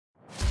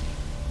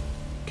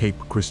Cape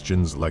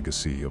Christian's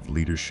legacy of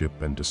leadership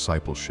and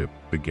discipleship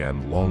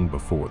began long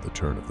before the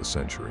turn of the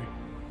century.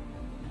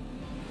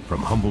 From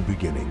humble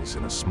beginnings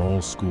in a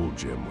small school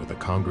gym with a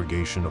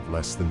congregation of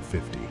less than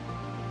 50,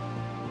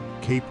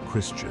 Cape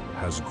Christian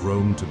has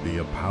grown to be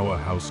a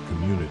powerhouse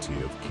community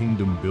of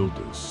kingdom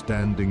builders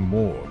standing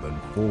more than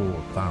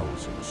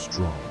 4,000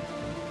 strong.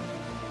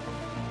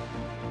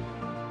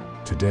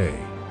 Today,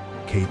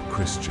 Cape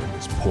Christian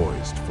is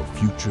poised for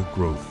future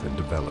growth and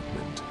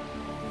development,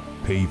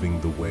 paving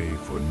the way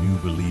for new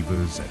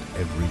believers at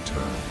every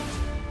turn.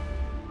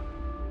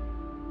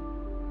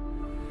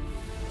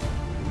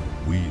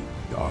 We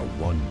are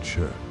one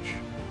church,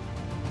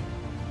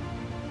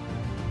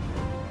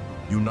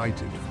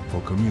 united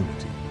for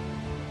community,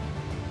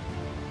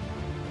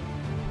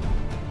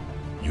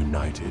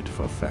 united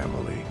for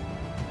family,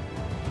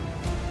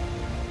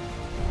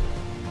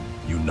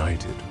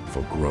 united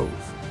for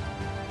growth.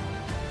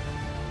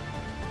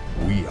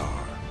 We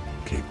are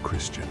Cape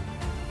Christian,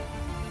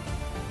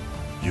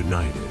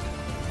 united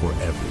for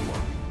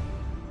everyone.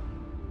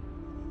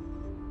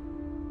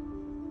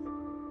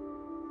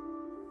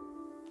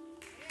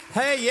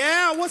 Hey,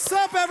 yeah, what's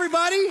up,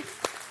 everybody?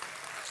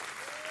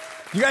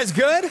 You guys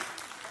good?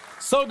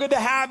 So good to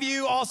have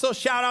you. Also,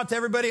 shout out to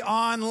everybody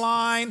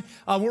online.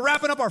 We're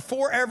wrapping up our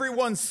For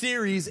Everyone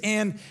series,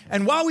 and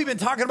while we've been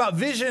talking about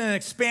vision and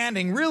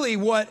expanding, really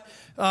what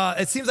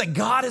it seems like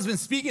God has been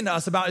speaking to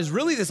us about is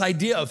really this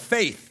idea of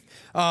faith.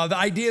 The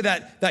idea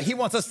that he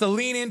wants us to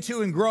lean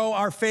into and grow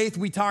our faith.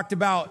 We talked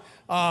about,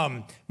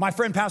 my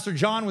friend Pastor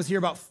John was here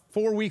about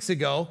 4 weeks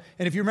ago.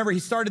 And if you remember, he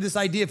started this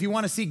idea. If you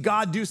want to see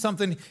God do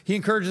something, he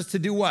encourages us to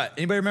do what?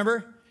 Anybody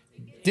remember?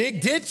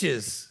 Dig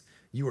ditches.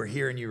 You were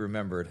here and you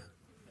remembered.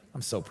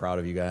 I'm so proud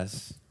of you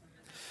guys.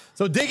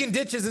 So digging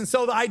ditches. And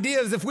so the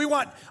idea is if we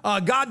want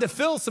God to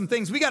fill some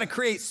things, we got to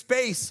create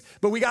space,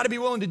 but we got to be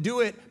willing to do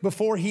it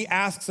before he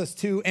asks us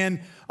to. And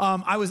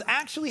I was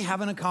actually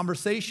having a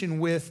conversation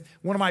with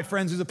one of my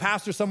friends who's a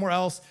pastor somewhere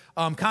else,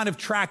 kind of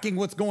tracking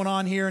what's going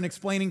on here and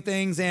explaining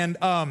things. And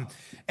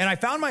I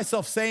found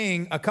myself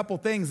saying a couple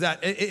things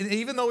that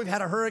even though we've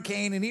had a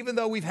hurricane and even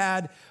though we've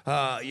had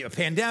a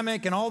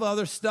pandemic and all the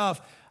other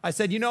stuff, I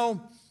said,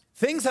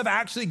 things have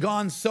actually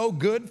gone so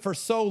good for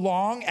so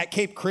long at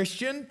Cape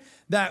Christian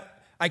that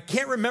I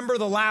can't remember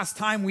the last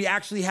time we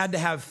actually had to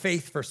have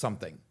faith for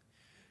something.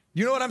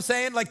 You know what I'm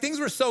saying? Like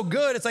things were so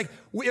good. It's like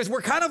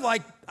we're kind of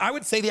like, I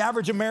would say, the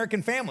average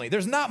American family.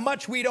 There's not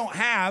much we don't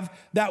have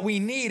that we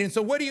need. And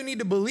so what do you need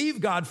to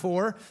believe God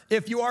for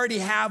if you already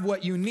have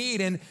what you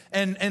need?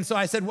 And so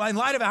I said, well, in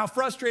light of how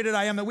frustrated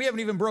I am that we haven't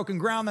even broken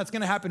ground, that's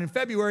going to happen in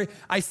February,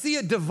 I see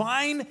a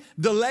divine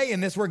delay in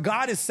this where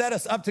God has set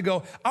us up to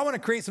go, I want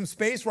to create some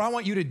space where I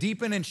want you to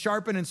deepen and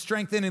sharpen and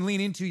strengthen and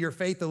lean into your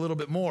faith a little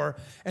bit more.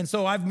 And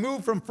so I've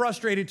moved from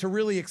frustrated to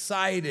really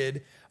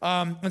excited.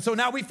 And so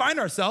now we find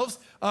ourselves,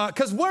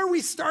 because where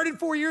we started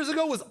 4 years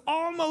ago was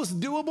almost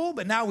doable,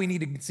 but now we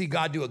need to see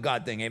God do a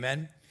God thing.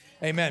 Amen.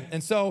 Amen.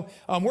 And so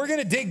we're going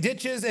to dig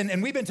ditches,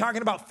 and we've been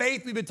talking about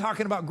faith. We've been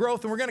talking about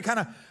growth, and we're going to kind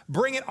of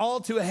bring it all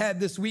to a head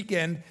this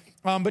weekend.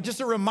 But just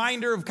a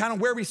reminder of kind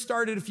of where we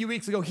started a few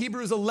weeks ago,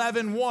 Hebrews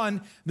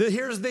 11:1,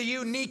 here's the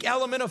unique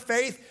element of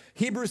faith.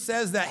 Hebrews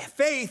says that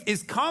faith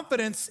is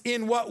confidence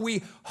in what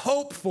we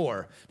hope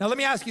for. Now, let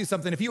me ask you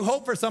something. If you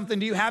hope for something,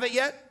 do you have it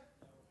yet?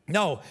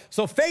 No.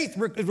 So faith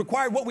is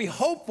required what we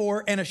hope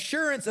for and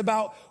assurance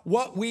about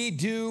what we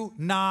do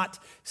not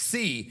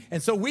see.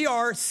 And so we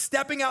are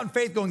stepping out in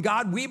faith going,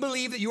 God, we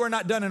believe that you are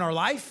not done in our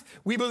life.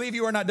 We believe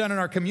you are not done in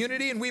our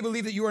community. And we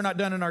believe that you are not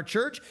done in our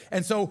church.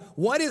 And so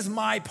what is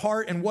my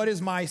part and what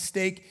is my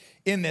stake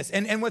in this?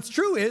 And what's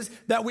true is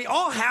that we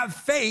all have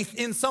faith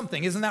in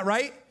something. Isn't that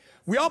right?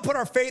 We all put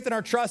our faith and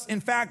our trust.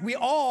 In fact, we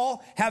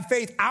all have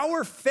faith.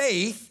 Our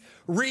faith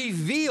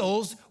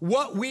reveals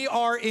what we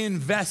are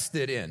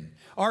invested in.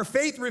 Our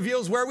faith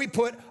reveals where we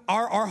put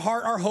our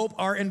heart, our hope,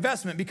 our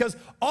investment. Because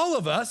all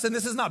of us, and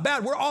this is not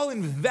bad, we're all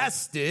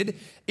invested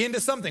into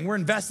something. We're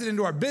invested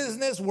into our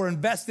business. We're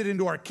invested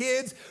into our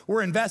kids.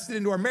 We're invested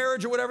into our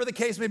marriage or whatever the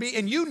case may be.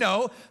 And you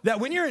know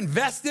that when you're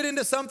invested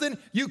into something,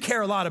 you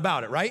care a lot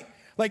about it, right?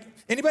 Like,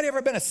 anybody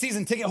ever been a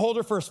season ticket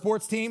holder for a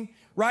sports team?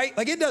 Right?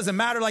 Like, it doesn't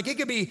matter. Like, it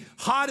could be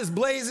hot as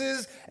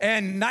blazes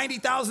and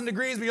 90,000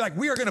 degrees, but you're like,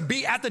 we are going to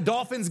be at the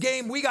Dolphins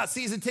game. We got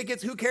season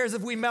tickets. Who cares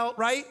if we melt,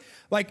 right?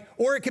 Like,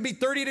 or it could be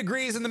 30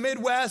 degrees in the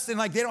Midwest and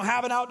like, they don't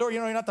have an outdoor,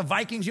 you're not the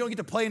Vikings. You don't get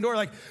to play indoor.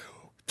 Like,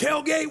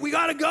 tailgate, we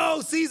got to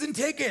go, season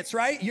tickets,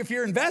 right? If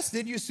you're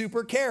invested, you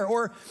super care.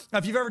 Or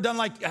if you've ever done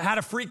had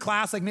a free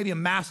class, like maybe a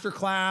master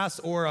class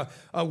or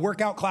a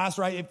workout class,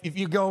 right? If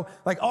you go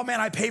like, oh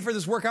man, I pay for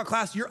this workout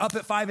class, you're up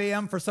at 5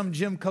 a.m. for some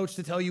gym coach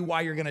to tell you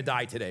why you're going to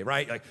die today,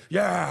 right? Like,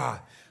 yeah.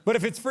 But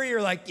if it's free,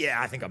 you're like, yeah,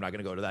 I think I'm not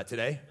going to go to that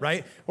today,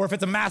 right? Or if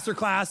it's a master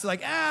class,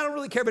 like, I don't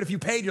really care. But if you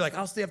paid, you're like,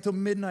 I'll stay up till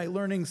midnight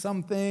learning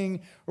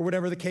something or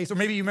whatever the case. Or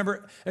maybe you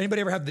remember,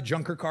 anybody ever have the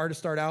junker car to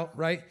start out,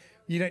 right?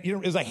 It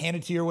was like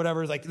handed to you or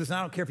whatever. It's like, listen,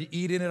 I don't care if you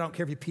eat in it. I don't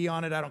care if you pee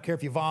on it. I don't care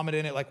if you vomit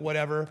in it, like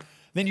whatever.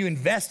 Then you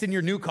invest in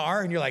your new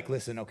car and you're like,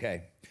 listen,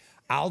 okay,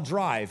 I'll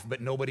drive,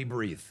 but nobody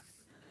breathe,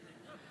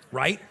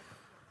 right?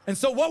 And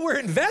so what we're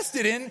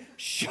invested in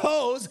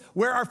shows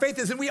where our faith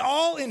is. And we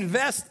all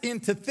invest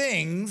into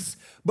things,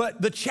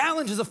 but the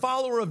challenge as a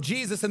follower of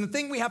Jesus, and the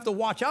thing we have to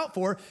watch out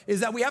for, is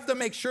that we have to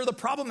make sure, the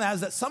problem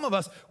is that some of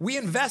us, we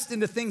invest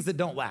into things that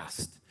don't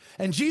last.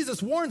 And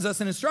Jesus warns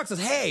us and instructs us,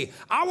 hey,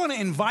 I want to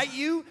invite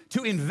you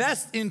to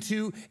invest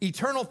into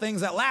eternal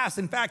things that last.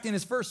 In fact, in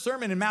his first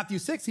sermon in Matthew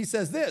 6, he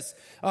says this,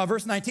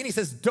 verse 19, he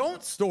says,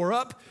 don't store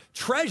up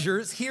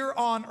treasures here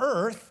on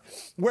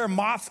earth where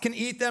moths can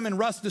eat them and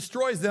rust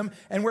destroys them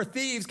and where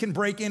thieves can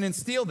break in and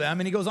steal them.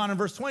 And he goes on in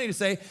verse 20 to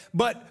say,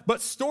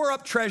 but store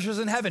up treasures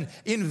in heaven.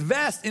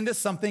 Invest into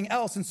something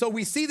else. And so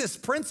we see this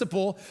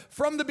principle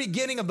from the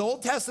beginning of the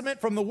Old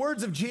Testament, from the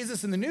words of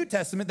Jesus in the New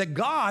Testament, that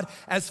God,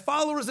 as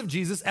followers of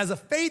Jesus, as a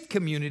faith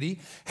community,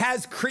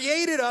 has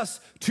created us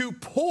to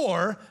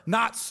pour,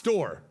 not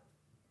store.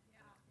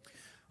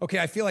 Okay,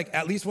 I feel like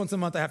at least once a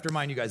month I have to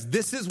remind you guys,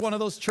 this is one of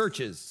those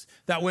churches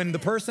that when the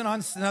person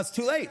on, no, it's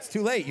too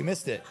late, you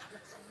missed it,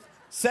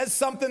 says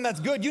something that's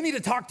good, you need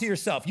to talk to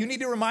yourself. You need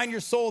to remind your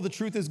soul the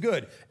truth is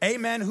good.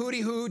 Amen, hooty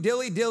hoo,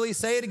 dilly dilly,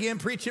 say it again,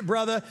 preach it,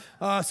 brother.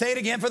 Say it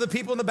again for the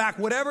people in the back,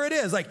 whatever it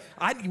is. Like,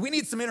 we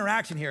need some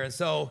interaction here. And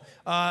so,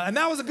 and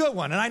that was a good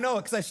one. And I know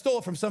it because I stole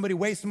it from somebody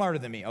way smarter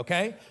than me,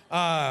 okay?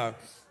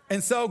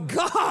 And so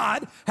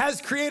God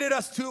has created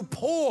us to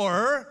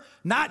pour,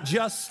 not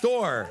just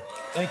store.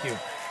 Thank you.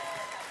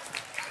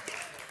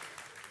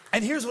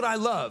 And here's what I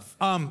love.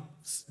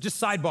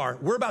 Just sidebar,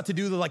 we're about to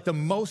do the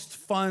most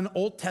fun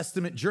Old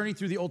Testament journey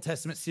through the Old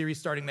Testament series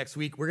starting next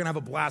week. We're gonna have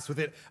a blast with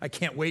it. I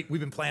can't wait.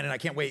 We've been planning. I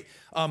can't wait.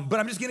 But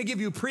I'm just gonna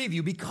give you a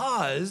preview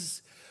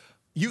because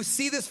you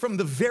see this from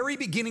the very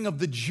beginning of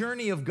the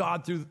journey of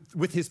God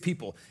with his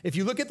people. If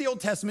you look at the Old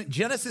Testament,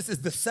 Genesis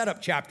is the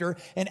setup chapter,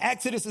 and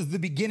Exodus is the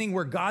beginning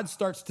where God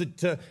starts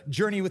to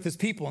journey with his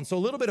people. And so a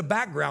little bit of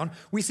background,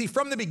 we see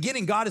from the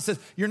beginning, God says,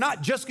 you're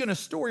not just gonna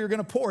store, you're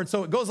gonna pour. And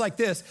so it goes like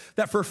this,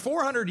 that for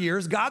 400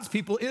 years, God's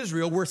people,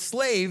 Israel, were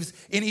slaves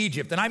in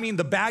Egypt. And I mean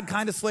the bad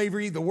kind of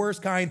slavery, the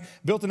worst kind,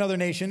 built another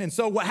nation. And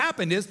so what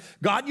happened is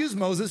God used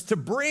Moses to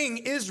bring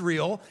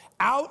Israel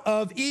out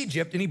of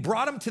Egypt, and he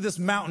brought them to this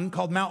mountain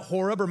called Mount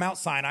Horeb or Mount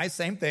Sinai,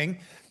 same thing.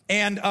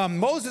 And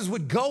Moses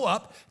would go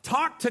up,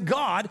 talk to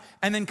God,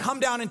 and then come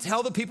down and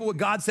tell the people what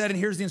God said, and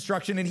here's the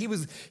instruction. And he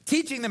was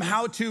teaching them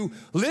how to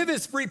live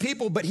as free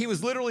people, but he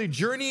was literally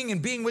journeying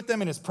and being with them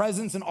in his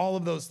presence and all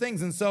of those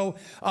things. And so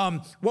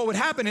what would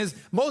happen is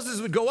Moses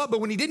would go up,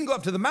 but when he didn't go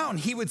up to the mountain,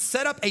 he would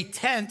set up a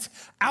tent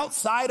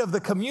outside of the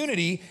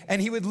community,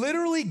 and he would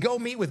literally go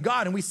meet with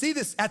God. And we see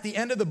this at the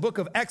end of the book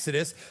of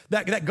Exodus,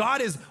 that God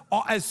is,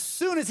 as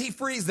soon as he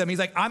frees them, he's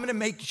like, I'm gonna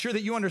make sure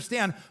that you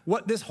understand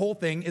what this whole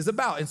thing is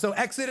about. And so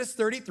Exodus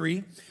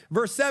 33,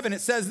 verse 7, it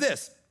says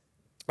this.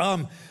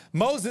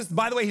 Moses,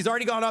 by the way, he's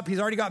already gone up. He's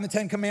already gotten the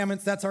 10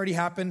 commandments. That's already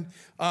happened.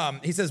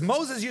 He says,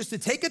 Moses used to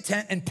take a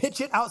tent and pitch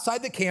it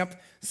outside the camp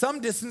some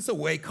distance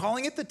away,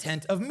 calling it the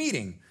tent of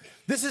meeting.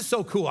 This is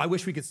so cool. I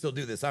wish we could still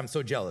do this. I'm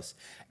so jealous.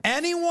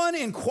 Anyone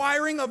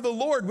inquiring of the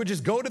Lord would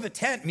just go to the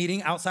tent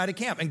meeting outside of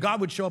camp, and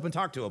God would show up and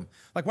talk to him.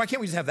 Like, why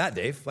can't we just have that,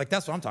 Dave? Like,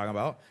 that's what I'm talking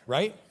about,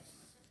 right?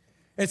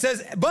 It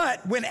says,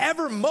 but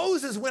whenever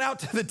Moses went out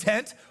to the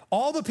tent,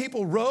 all the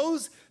people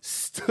rose,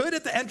 stood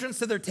at the entrance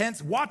to their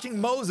tents, watching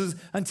Moses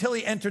until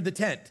he entered the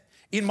tent.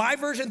 In my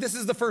version, this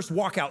is the first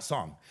walkout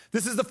song.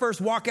 This is the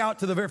first walkout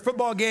to the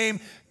football game,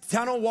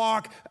 tunnel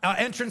walk,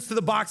 entrance to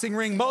the boxing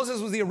ring.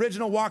 Moses was the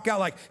original walkout.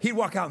 Like, he'd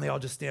walk out and they all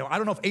just stand. I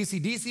don't know if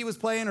AC/DC was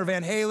playing or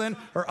Van Halen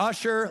or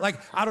Usher. Like,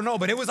 I don't know,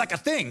 but it was like a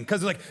thing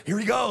because like, here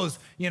he goes.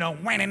 You know,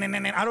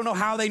 I don't know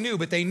how they knew,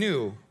 but they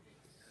knew.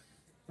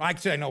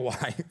 Actually, I know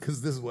why,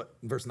 because this is what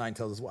verse 9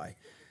 tells us why.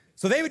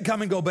 So they would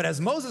come and go, but as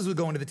Moses would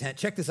go into the tent,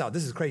 check this out,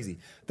 this is crazy.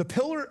 The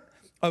pillar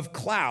of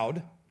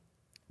cloud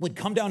would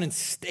come down and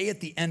stay at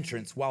the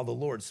entrance while the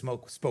Lord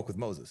spoke with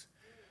Moses.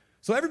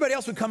 So everybody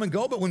else would come and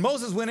go, but when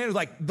Moses went in, it was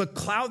like the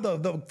cloud,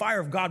 the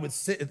fire of God would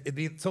sit.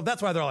 So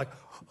that's why they're like,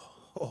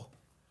 oh.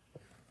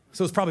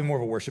 So it's probably more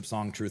of a worship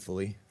song,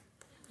 truthfully.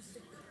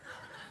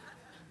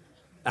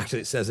 Actually,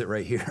 it says it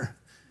right here.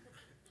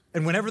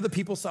 And whenever the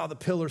people saw the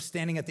pillar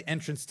standing at the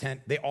entrance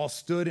tent, they all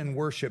stood and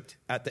worshiped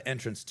at the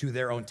entrance to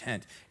their own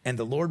tent. And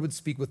the Lord would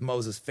speak with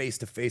Moses face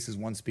to face as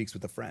one speaks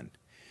with a friend.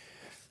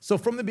 So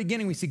from the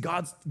beginning, we see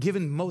God's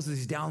given Moses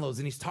these downloads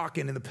and he's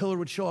talking and the pillar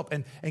would show up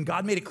and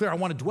God made it clear, I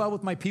want to dwell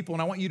with my people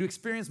and I want you to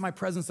experience my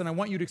presence and I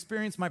want you to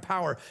experience my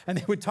power. And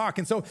they would talk.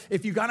 And so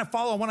if you kind of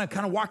follow, I want to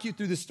kind of walk you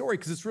through this story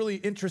because it's really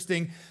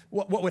interesting.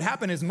 What would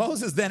happen is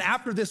Moses then,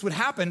 after this would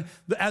happen,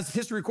 as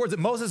history records it,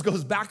 Moses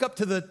goes back up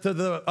to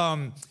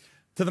the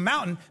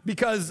mountain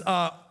because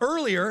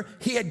earlier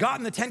he had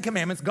gotten the 10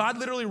 commandments. God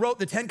literally wrote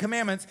the 10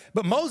 commandments,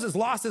 but Moses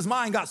lost his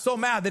mind, got so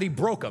mad that he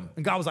broke them.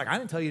 And God was like, I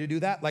didn't tell you to do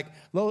that. Like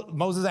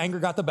Moses' anger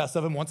got the best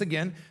of him once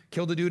again,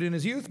 killed a dude in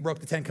his youth, broke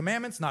the 10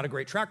 commandments, not a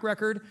great track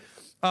record.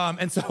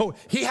 And so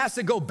he has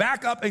to go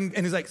back up and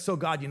he's like, so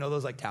God, you know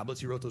those like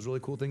tablets you wrote those really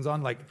cool things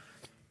on? Like,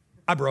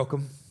 I broke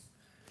them.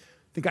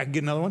 Think I can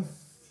get another one?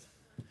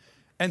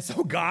 And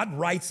so God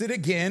writes it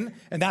again,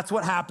 and that's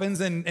what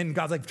happens. And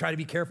God's like, try to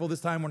be careful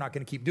this time. We're not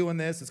going to keep doing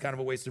this. It's kind of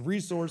a waste of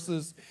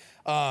resources.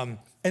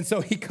 And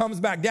so he comes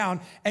back down,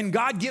 and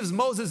God gives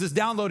Moses this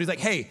download. He's like,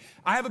 hey,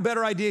 I have a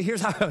better idea.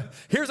 Here's how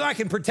I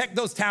can protect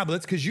those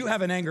tablets, because you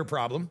have an anger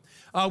problem.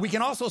 We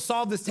can also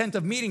solve this tent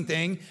of meeting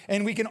thing,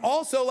 and we can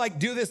also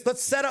do this.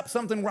 Let's set up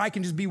something where I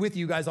can just be with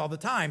you guys all the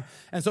time.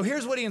 And so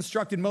here's what he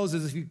instructed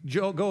Moses. If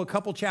you go a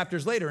couple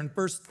chapters later, in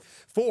verse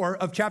 4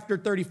 of chapter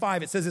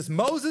 35, it says this: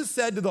 Moses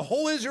said to the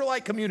whole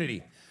Israelite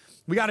community,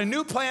 we got a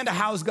new plan to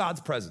house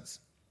God's presence.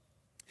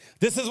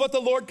 This is what the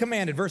Lord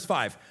commanded, verse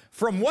 5.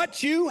 From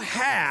what you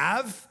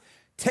have,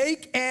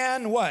 take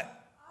an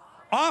what?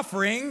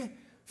 Offering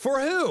for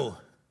who?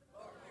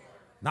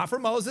 Not for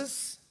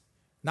Moses,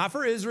 not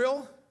for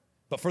Israel,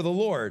 but for the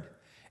Lord.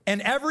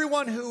 And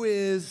everyone who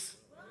is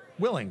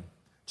willing,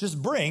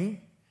 just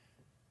bring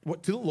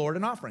to the Lord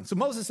an offering. So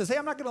Moses says, hey,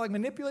 I'm not going to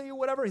manipulate you,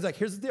 whatever. He's like,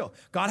 here's the deal.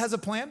 God has a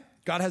plan.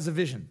 God has a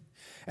vision.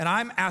 And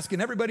I'm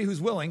asking everybody who's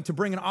willing to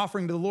bring an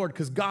offering to the Lord,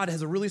 because God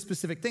has a really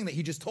specific thing that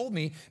he just told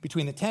me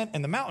between the tent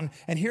and the mountain.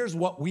 And here's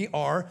what we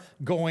are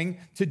going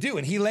to do.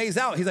 And he lays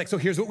out, he's like, so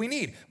here's what we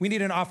need. We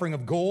need an offering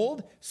of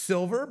gold,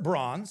 silver,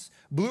 bronze,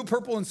 blue,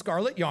 purple, and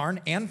scarlet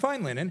yarn, and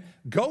fine linen,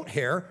 goat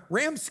hair,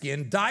 ram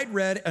skin, dyed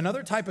red,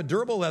 another type of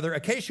durable leather,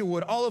 acacia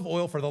wood, olive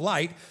oil for the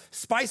light,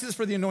 spices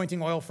for the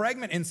anointing oil,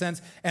 fragment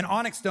incense, and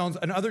onyx stones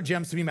and other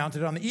gems to be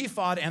mounted on the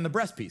ephod and the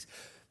breastpiece.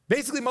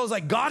 Basically, Moses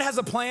like, God has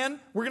a plan.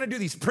 We're going to do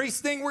these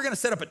priest thing. We're going to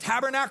set up a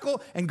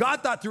tabernacle. And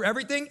God thought through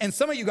everything. And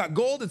some of you got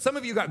gold, and some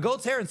of you got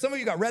goat's hair, and some of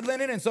you got red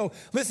linen. And so,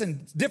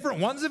 listen, different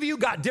ones of you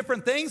got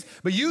different things,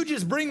 but you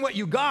just bring what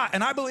you got.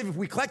 And I believe if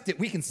we collect it,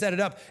 we can set it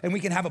up, and we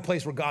can have a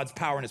place where God's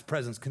power and his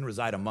presence can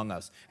reside among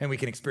us, and we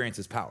can experience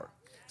his power.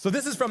 So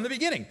this is from the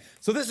beginning.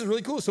 So this is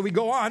really cool. So we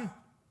go on.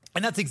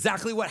 And that's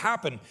exactly what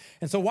happened.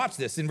 And so watch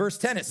this. In verse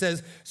 10, it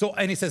says,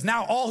 he says,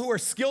 now all who are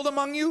skilled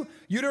among you,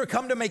 you are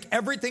come to make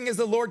everything as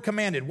the Lord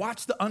commanded.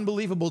 Watch the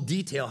unbelievable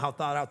detail, how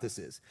thought out this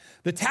is.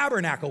 The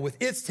tabernacle with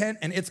its tent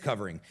and its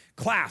covering,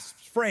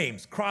 clasps,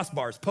 frames,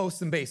 crossbars,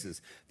 posts, and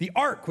bases. The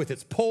ark with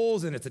its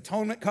poles and its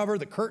atonement cover,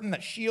 the curtain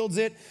that shields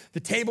it, the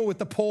table with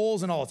the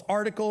poles and all its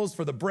articles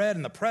for the bread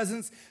and the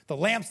presents, the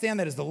lampstand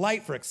that is the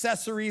light for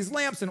accessories,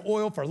 lamps and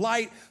oil for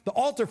light, the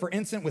altar for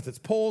incense with its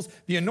poles,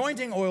 the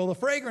anointing oil, the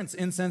fragrance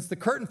incense, the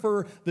curtain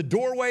for the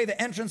doorway,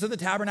 the entrance of the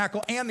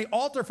tabernacle, and the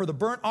altar for the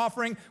burnt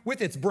offering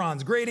with its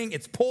bronze grating,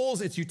 its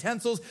poles, its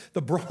utensils,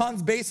 the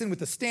bronze basin with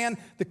the stand,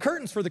 the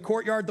curtains for the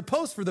courtyard, the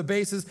posts for the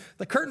bases,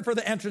 the curtain for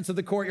the entrance of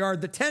the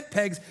courtyard, the tent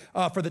pegs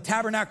for the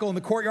tabernacle and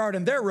the courtyard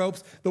and their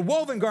ropes, the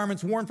woven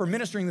garments worn for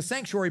ministering the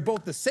sanctuary,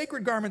 both the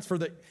sacred garments for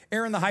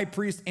Aaron the high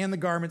priest and the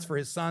garments for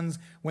his sons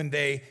when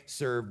they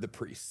served the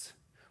priests.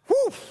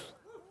 Whew!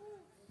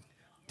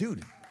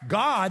 Dude,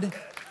 God's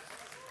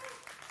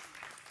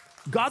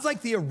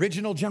like the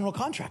original general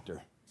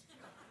contractor.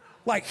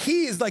 Like,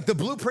 he is like the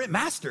blueprint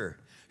master.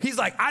 He's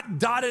like, I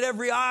dotted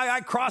every I,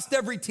 I crossed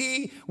every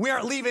T. We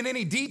aren't leaving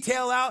any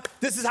detail out.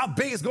 This is how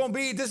big it's going to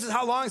be. This is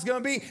how long it's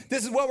going to be.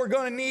 This is what we're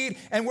going to need.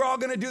 And we're all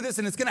going to do this.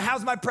 And it's going to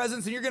house my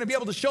presence. And you're going to be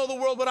able to show the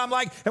world what I'm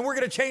like. And we're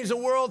going to change the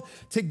world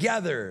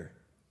together.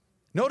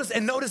 Notice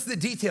the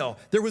detail.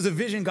 There was a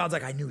vision. God's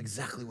like, I knew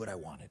exactly what I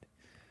wanted.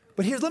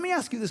 But let me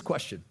ask you this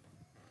question.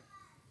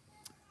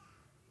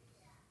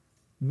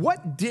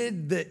 What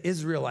did the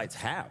Israelites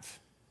have?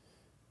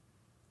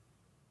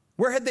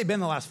 Where had they been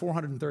the last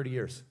 430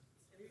 years?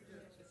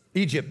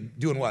 Egypt,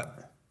 doing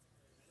what?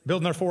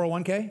 Building their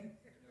 401k?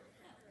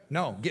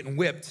 No, getting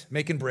whipped,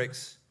 making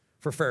bricks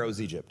for Pharaoh's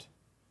Egypt.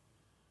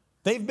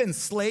 They've been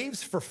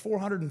slaves for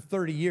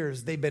 430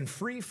 years. They've been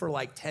free for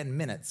like 10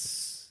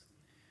 minutes.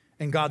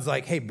 And God's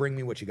like, hey, bring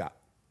me what you got.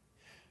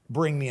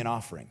 Bring me an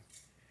offering.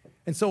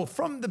 And so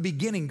from the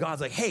beginning,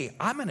 God's like, hey,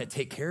 I'm going to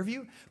take care of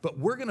you, but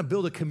we're going to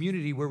build a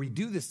community where we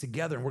do this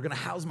together, and we're going to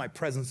house my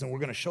presence, and we're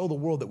going to show the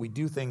world that we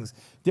do things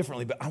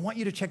differently. But I want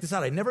you to check this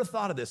out. I never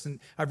thought of this, and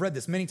I've read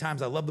this many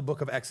times. I love the book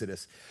of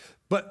Exodus.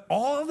 But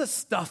all of the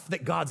stuff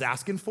that God's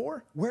asking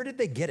for, where did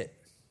they get it?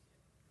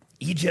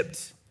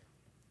 Egypt.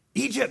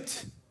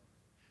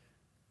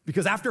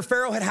 Because after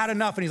Pharaoh had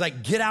enough, and he's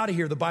like, get out of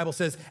here, the Bible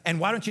says, and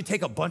why don't you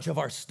take a bunch of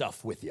our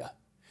stuff with you?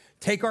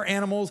 Take our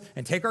animals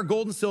and take our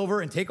gold and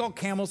silver and take all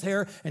camel's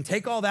hair and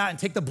take all that and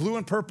take the blue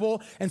and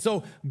purple. And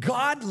so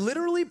God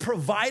literally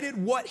provided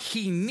what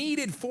he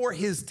needed for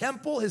his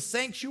temple, his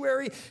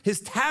sanctuary,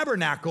 his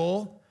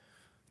tabernacle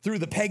through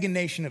the pagan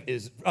nation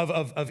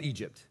of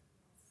Egypt.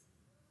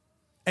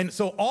 And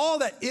so all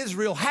that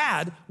Israel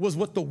had was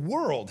what the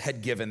world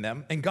had given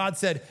them. And God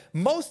said,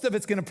 most of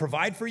it's going to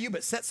provide for you,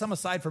 but set some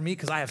aside for me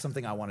because I have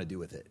something I want to do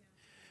with it.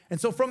 And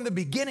so from the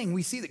beginning,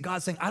 we see that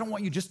God's saying, I don't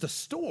want you just to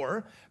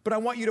store, but I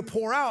want you to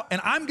pour out. And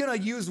I'm going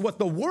to use what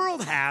the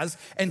world has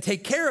and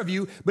take care of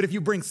you. But if you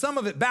bring some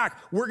of it back,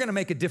 we're going to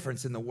make a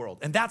difference in the world.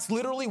 And that's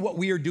literally what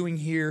we are doing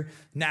here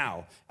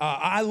now.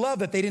 I love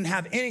that they didn't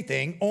have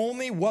anything,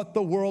 only what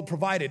the world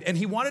provided. And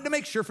he wanted to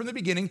make sure from the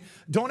beginning,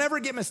 don't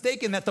ever get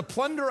mistaken that the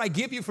plunder I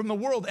give you from the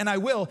world, and I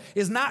will,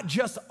 is not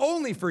just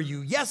only for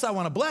you. Yes, I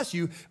want to bless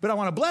you, but I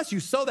want to bless you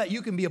so that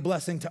you can be a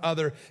blessing to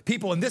other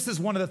people. And this is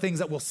one of the things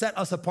that will set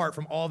us apart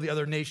from all the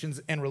other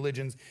nations and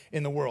religions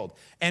in the world.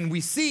 And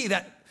we see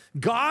that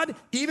God,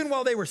 even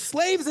while they were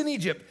slaves in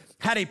Egypt,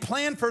 had a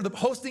plan for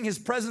hosting his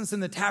presence in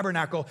the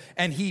tabernacle,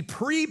 and he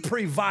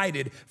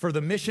provided for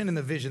the mission and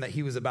the vision that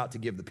he was about to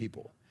give the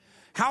people.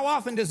 How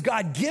often does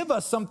God give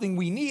us something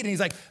we need? And he's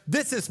like,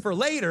 this is for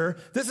later.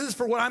 This is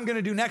for what I'm going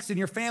to do next in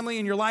your family,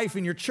 in your life,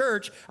 in your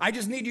church. I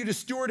just need you to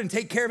steward and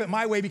take care of it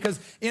my way, because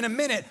in a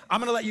minute, I'm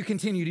going to let you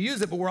continue to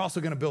use it, but we're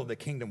also going to build the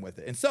kingdom with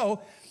it. And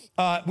so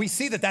we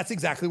see that that's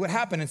exactly what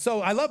happened. And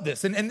so I love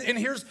this. And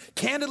here's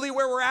candidly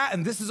where we're at.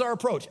 And this is our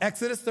approach.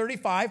 Exodus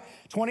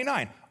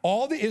 35:29.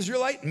 All the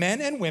Israelite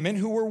men and women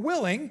who were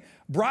willing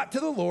brought to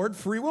the Lord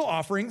free will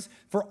offerings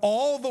for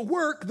all the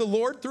work the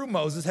Lord through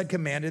Moses had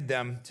commanded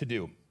them to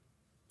do.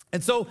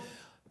 And so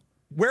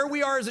where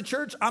we are as a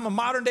church, I'm a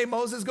modern day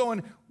Moses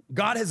going,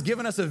 God has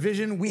given us a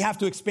vision. We have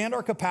to expand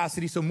our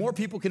capacity so more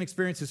people can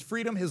experience his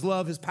freedom, his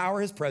love, his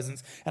power, his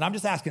presence. And I'm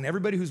just asking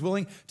everybody who's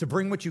willing to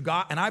bring what you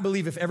got. And I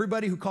believe if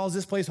everybody who calls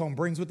this place home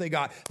brings what they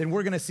got, then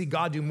we're going to see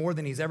God do more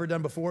than he's ever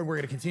done before. And we're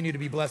going to continue to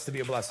be blessed to be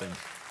a blessing.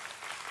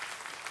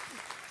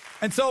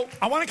 And so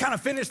I want to kind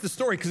of finish the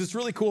story because it's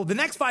really cool. The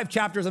next 5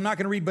 chapters I'm not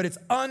going to read, but it's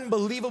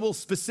unbelievable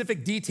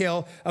specific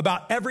detail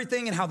about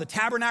everything and how the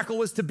tabernacle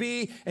was to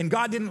be. And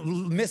God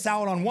didn't miss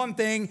out on one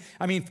thing.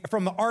 I mean,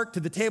 from the ark to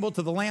the table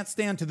to the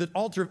lampstand to the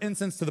altar of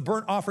incense to the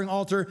burnt offering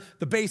altar,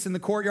 the base in the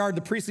courtyard,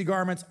 the priestly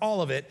garments,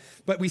 all of it.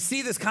 But we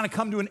see this kind of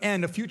come to an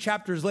end a few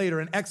chapters later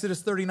in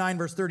Exodus 39,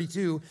 verse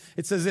 32.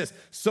 It says this: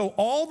 so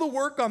all the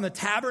work on the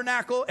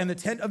tabernacle and the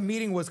tent of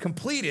meeting was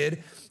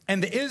completed,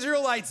 and the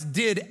Israelites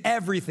did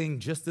everything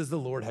just as the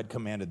Lord had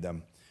commanded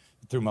them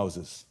through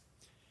Moses.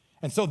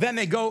 And so then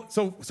they go,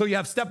 so you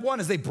have step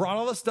 1 is they brought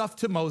all the stuff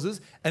to Moses.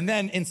 And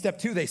then in step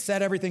 2, they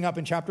set everything up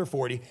in chapter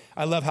 40.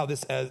 I love how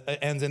this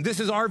ends. And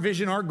this is our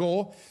vision, our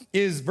goal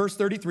is verse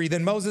 33.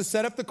 Then Moses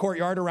set up the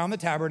courtyard around the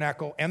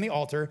tabernacle and the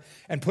altar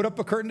and put up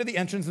a curtain to the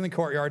entrance in the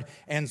courtyard.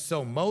 And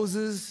so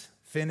Moses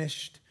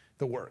finished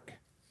the work.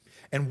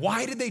 And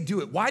why did they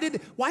do it? Why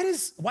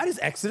does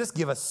Exodus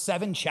give us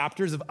 7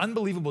 chapters of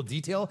unbelievable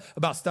detail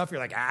about stuff you're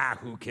like,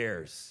 who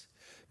cares?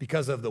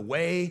 Because of the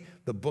way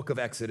the book of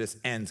Exodus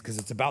ends, because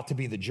it's about to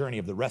be the journey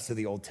of the rest of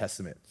the Old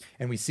Testament.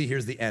 And we see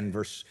here's the end,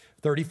 verse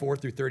 34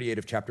 through 38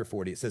 of chapter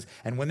 40. It says,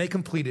 and when they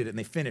completed it and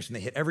they finished and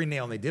they hit every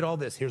nail and they did all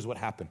this, here's what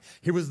happened.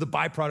 Here was the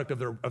byproduct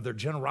of their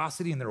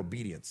generosity and their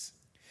obedience.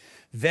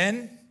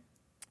 Then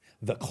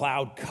the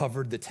cloud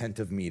covered the tent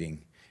of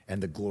meeting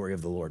and the glory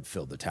of the Lord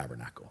filled the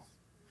tabernacle.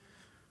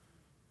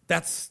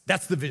 That's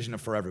the vision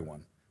for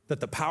everyone, that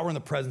the power and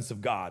the presence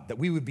of God, that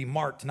we would be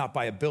marked not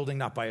by a building,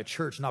 not by a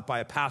church, not by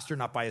a pastor,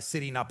 not by a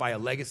city, not by a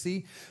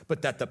legacy,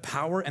 but that the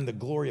power and the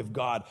glory of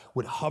God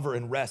would hover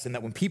and rest. And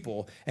that when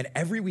people, and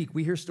every week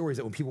we hear stories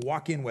that when people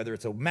walk in, whether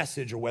it's a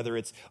message or whether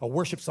it's a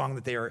worship song,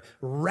 that they are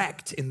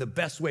wrecked in the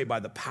best way by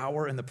the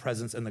power and the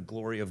presence and the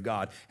glory of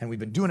God. And we've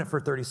been doing it for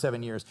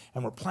 37 years,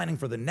 and we're planning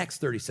for the next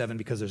 37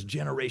 because there's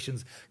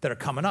generations that are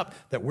coming up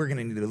that we're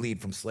gonna need to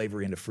lead from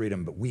slavery into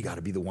freedom, but we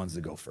gotta be the ones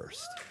that go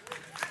first.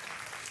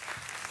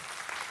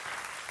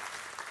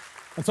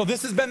 And so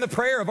this has been the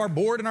prayer of our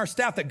board and our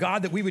staff, that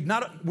God, that we would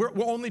not, we're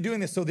only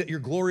doing this so that your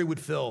glory would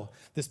fill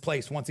this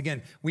place once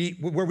again,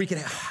 where we can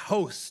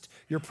host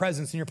your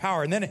presence and your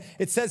power. And then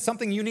it says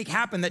something unique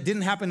happened that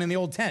didn't happen in the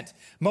old tent.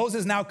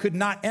 Moses now could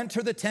not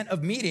enter the tent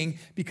of meeting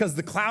because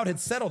the cloud had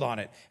settled on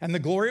it. And the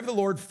glory of the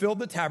Lord filled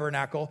the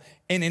tabernacle.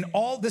 And in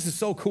all, this is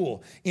so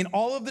cool, in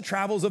all of the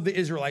travels of the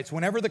Israelites,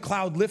 whenever the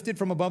cloud lifted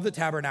from above the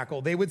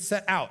tabernacle, they would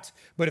set out.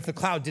 But if the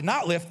cloud did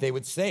not lift, they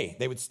would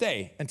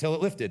stay until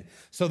it lifted.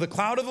 So the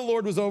cloud of the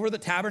Lord was over the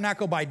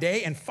tabernacle by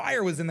day, and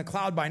fire was in the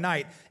cloud by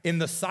night, in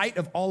the sight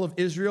of all of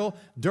Israel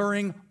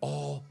during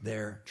all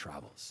their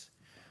travels.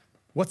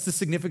 What's the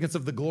significance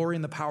of the glory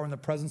and the power and the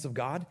presence of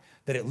God?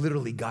 That it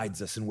literally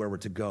guides us in where we're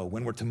to go,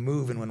 when we're to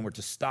move and when we're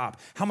to stop.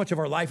 How much of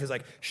our life is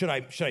like, should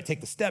I take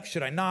the steps?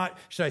 Should I not?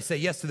 Should I say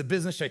yes to the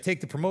business? Should I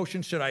take the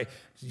promotion? Should I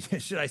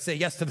say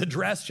yes to the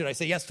dress? Should I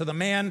say yes to the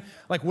man?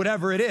 Like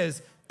whatever it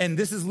is. And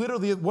this is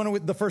literally one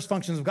of the first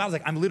functions of God. Is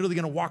like, I'm literally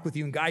going to walk with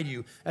you and guide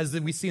you, as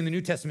we see in the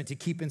New Testament, to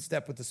keep in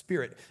step with the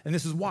Spirit. And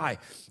this is why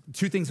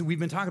 2 things that we've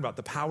been talking about: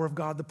 the power of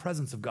God, the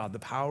presence of God, the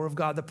power of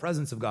God, the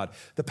presence of God,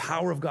 the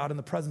power of God and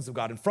the presence of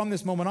God. And from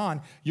this moment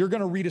on, you're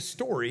going to read a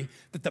story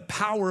that the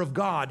power of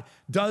God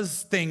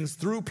does things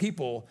through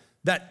people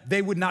that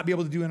they would not be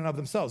able to do in and of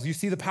themselves. You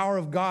see, the power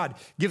of God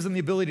gives them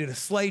the ability to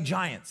slay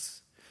giants.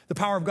 The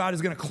power of God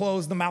is going to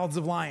close the mouths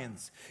of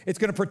lions. It's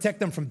going to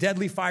protect them from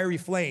deadly fiery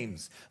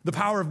flames. The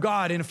power of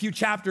God in a few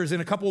chapters, in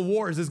a couple of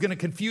wars, is going to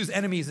confuse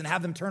enemies and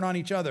have them turn on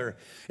each other.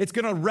 It's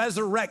going to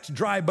resurrect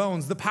dry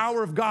bones. The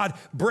power of God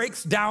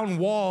breaks down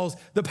walls.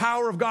 The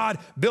power of God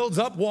builds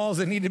up walls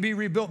that need to be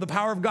rebuilt. The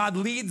power of God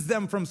leads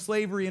them from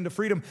slavery into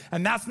freedom.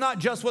 And that's not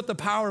just what the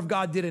power of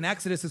God did in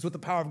Exodus. It's what the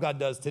power of God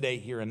does today,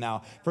 here and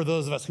now, for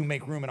those of us who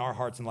make room in our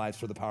hearts and lives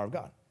for the power of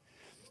God.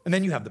 And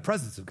then you have the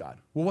presence of God.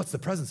 Well, what's the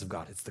presence of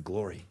God? It's the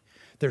glory.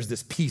 there's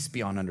this peace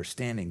beyond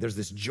understanding. There's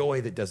this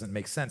joy that doesn't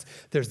make sense.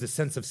 There's this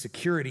sense of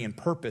security and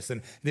purpose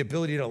and the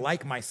ability to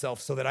like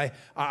myself so that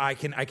I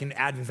can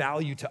add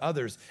value to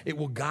others. It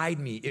will guide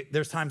me.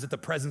 There's times that the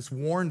presence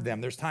warned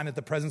them. There's times that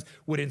the presence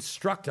would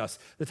instruct us.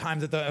 The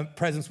times that the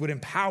presence would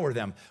empower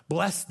them,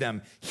 bless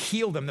them,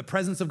 heal them. The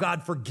presence of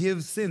God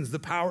forgives sins. The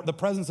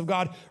presence of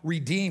God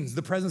redeems.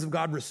 The presence of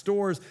God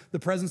restores. The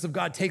presence of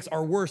God takes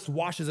our worst,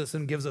 washes us,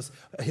 and gives us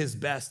his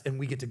best, and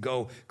we get to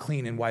go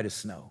clean and white as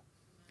snow.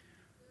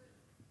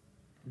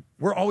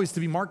 We're always to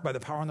be marked by the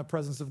power and the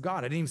presence of God.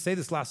 I didn't even say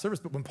this last service,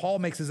 but when Paul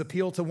makes his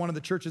appeal to one of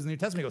the churches in the New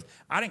Testament, he goes,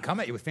 I didn't come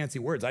at you with fancy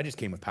words. I just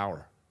came with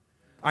power.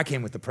 I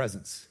came with the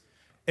presence.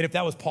 And if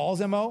that was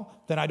Paul's MO,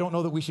 then I don't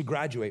know that we should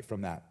graduate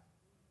from that.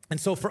 And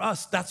so for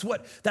us, that's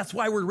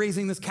why we're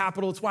raising this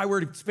capital. It's why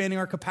we're expanding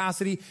our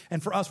capacity.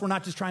 And for us, we're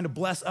not just trying to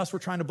bless us, we're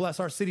trying to bless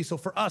our city. So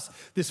for us,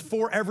 this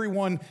For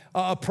Everyone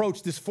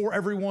approach, this For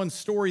Everyone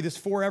story, this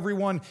For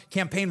Everyone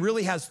campaign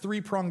really has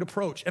three-pronged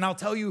approach. And I'll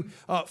tell you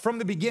from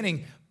the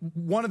beginning,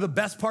 one of the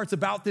best parts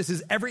about this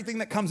is everything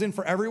that comes in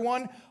for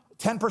everyone,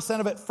 10%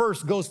 of it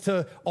first goes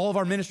to all of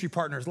our ministry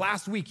partners.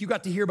 Last week, you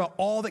got to hear about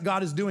all that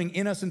God is doing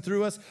in us and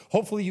through us.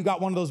 Hopefully, you got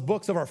one of those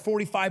books of our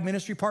 45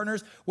 ministry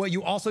partners. What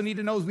you also need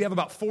to know is we have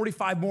about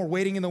 45 more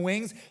waiting in the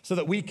wings so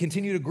that we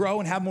continue to grow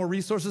and have more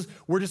resources.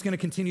 We're just going to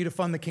continue to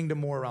fund the kingdom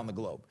more around the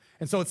globe.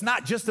 And so it's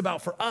not just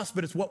about for us,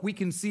 but it's what we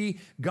can see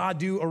God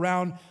do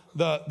around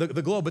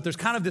the globe. But there's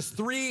kind of this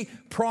three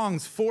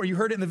prongs you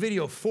heard it in the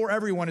video, For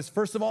Everyone is,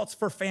 first of all, it's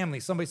for family.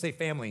 Somebody say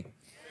family.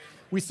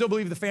 We still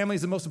believe the family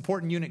is the most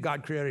important unit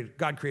God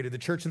created, the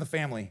church and the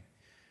family.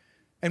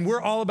 And we're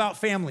all about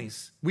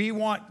families. We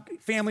want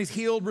families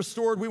healed,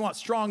 restored. We want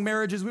strong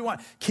marriages. We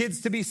want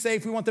kids to be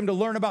safe. We want them to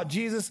learn about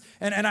Jesus.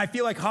 And I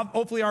feel like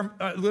hopefully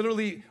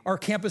our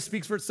campus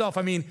speaks for itself.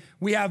 I mean,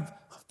 we have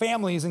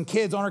families and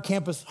kids on our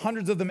campus,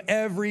 hundreds of them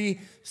every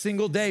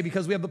single day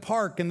because we have the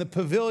park and the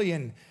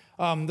pavilion,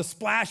 the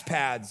splash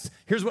pads.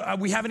 Here's what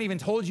we haven't even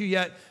told you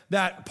yet,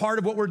 that part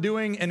of what we're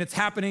doing, and it's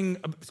happening,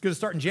 it's going to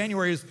start in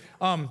January, is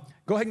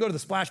go ahead and go to the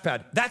splash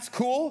pad. That's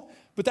cool,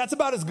 but that's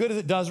about as good as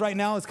it does right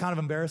now. It's kind of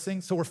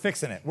embarrassing, so we're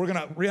fixing it. We're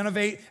going to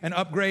renovate and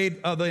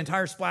upgrade the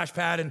entire splash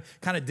pad and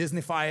kind of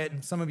Disneyfy it.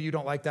 And some of you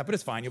don't like that, but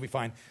it's fine. You'll be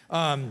fine.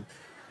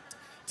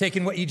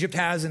 Taking what Egypt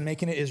has and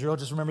making it Israel,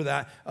 just remember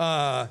that.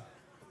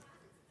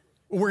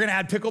 We're going to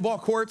add pickleball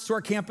courts to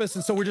our campus,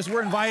 and so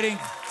we're inviting.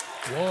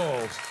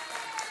 Whoa.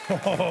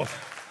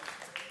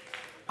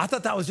 I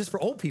thought that was just for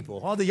old people.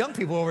 All the young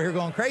people over here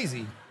going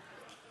crazy.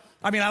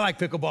 I mean, I like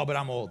pickleball, but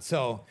I'm old,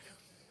 so.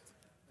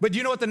 But do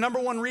you know what the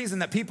number one reason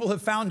that people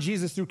have found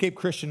Jesus through Cape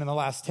Christian in the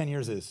last 10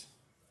 years is?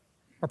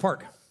 Our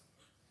park.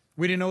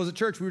 We didn't know it was a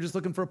church. We were just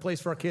looking for a place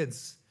for our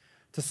kids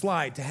to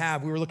slide, to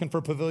have. We were looking for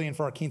a pavilion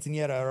for our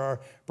quinceañera or our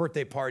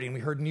birthday party, and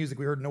we heard music,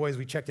 we heard noise,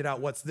 we checked it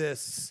out. What's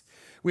this?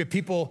 We have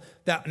people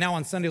that now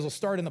on Sundays will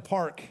start in the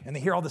park, and they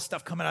hear all this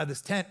stuff coming out of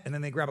this tent, and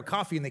then they grab a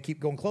coffee, and they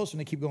keep going closer, and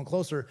they keep going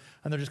closer,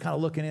 and they're just kind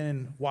of looking in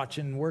and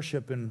watching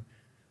worship, and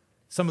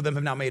some of them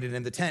have now made it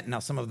in the tent, and now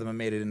some of them have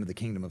made it into the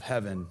kingdom of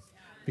heaven,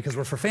 because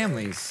we're for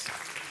families.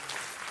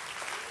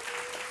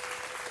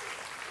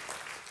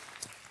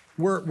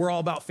 We're all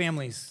about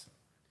families.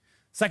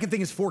 Second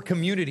thing is for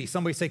community.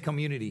 Somebody say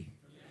community.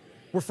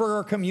 We're for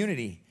our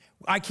community.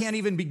 I can't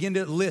even begin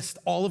to list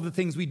all of the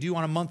things we do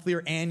on a monthly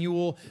or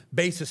annual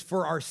basis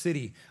for our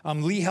city.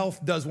 Lee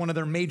Health does one of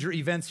their major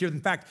events here. In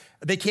fact,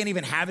 they can't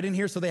even have it in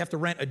here, so they have to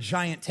rent a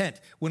giant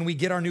tent. When we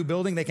get our new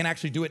building, they can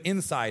actually do it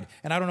inside.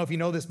 And I don't know if you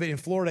know this, but in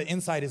Florida,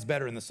 inside is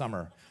better in the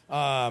summer.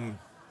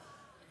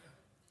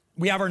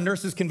 We have our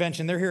nurses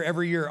convention. They're here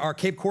every year. Our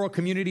Cape Coral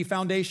Community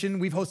Foundation,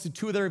 we've hosted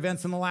 2 of their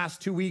events in the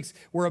last 2 weeks.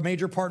 We're a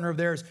major partner of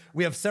theirs.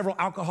 We have several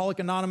Alcoholic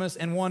Anonymous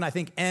and one, I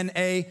think,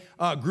 NA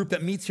group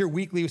that meets here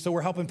weekly. So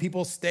we're helping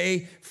people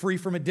stay free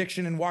from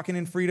addiction and walking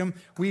in freedom.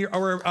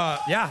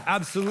 Yeah,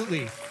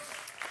 absolutely.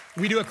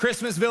 We do a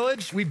Christmas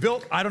village.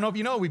 I don't know if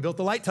you know, we built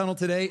the light tunnel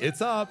today.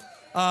 It's up.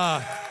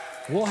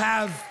 We'll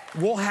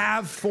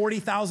have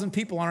 40,000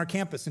 people on our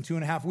campus in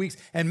 2.5 weeks,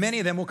 and many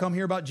of them will come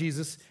hear about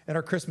Jesus at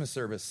our Christmas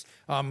service.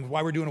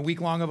 Why we're doing a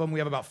week long of them, we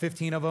have about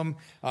 15 of them.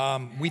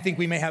 We think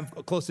we may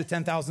have close to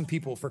 10,000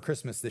 people for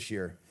Christmas this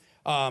year.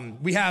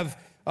 We have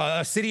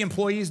city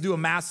employees do a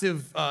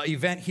massive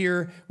event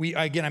here.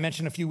 I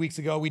mentioned a few weeks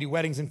ago, we do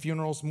weddings and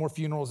funerals, more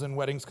funerals than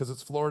weddings because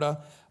it's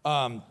Florida.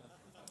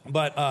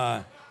 But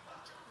I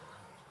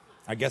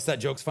guess that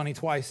joke's funny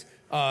twice.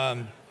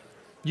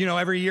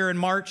 Every year in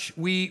March,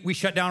 we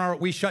shut down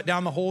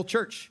the whole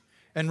church.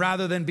 And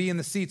rather than be in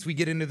the seats, we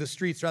get into the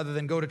streets. Rather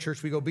than go to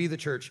church, we go be the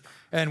church.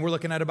 And we're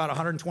looking at about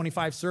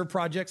 125 serve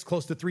projects,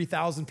 close to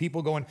 3,000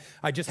 people going.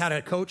 I just had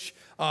a coach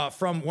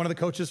from one of the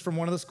coaches from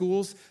one of the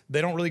schools. They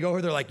don't really go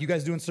here. They're like, you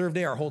guys doing serve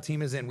day? Our whole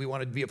team is in. We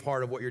want to be a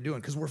part of what you're doing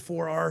because we're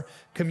for our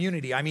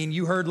community. I mean,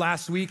 you heard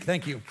last week.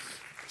 Thank you.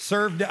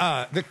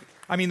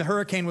 The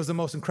hurricane was the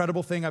most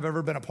incredible thing I've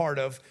ever been a part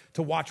of,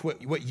 to watch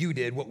what you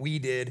did, what we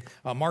did.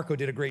 Marco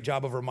did a great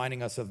job of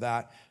reminding us of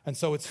that. And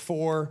so it's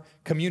for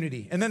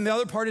community. And then the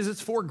other part is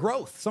it's for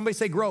growth. Somebody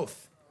say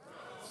growth.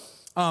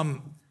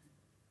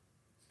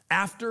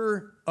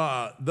 after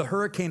the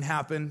hurricane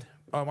happened,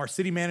 our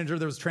city manager,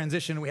 there was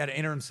transition. We had an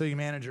interim city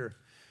manager.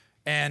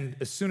 And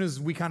as soon as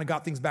we kind of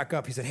got things back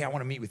up, he said, hey, I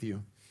want to meet with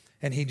you.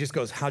 And he just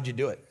goes, how'd you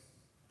do it?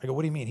 I go,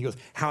 what do you mean? He goes,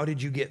 how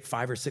did you get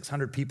 500 or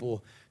 600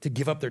 people to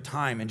give up their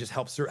time and just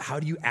help serve? How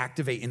do you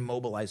activate and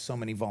mobilize so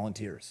many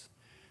volunteers?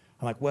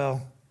 I'm like,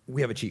 well,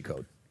 we have a cheat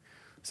code.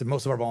 I said,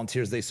 most of our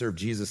volunteers, they serve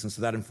Jesus, and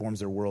so that informs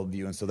their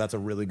worldview, and so that's a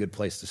really good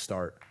place to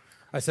start.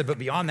 I said, but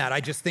beyond that, I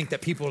just think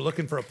that people are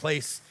looking for a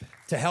place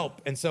to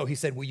help. And so he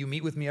said, will you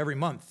meet with me every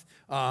month?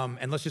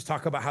 And let's just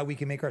talk about how we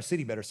can make our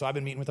city better. So I've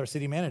been meeting with our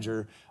city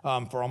manager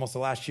for almost the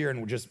last year, and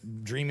we're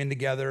just dreaming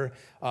together.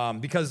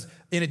 Because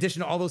in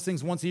addition to all those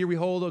things, once a year we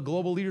hold a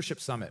global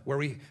leadership summit where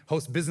we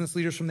host business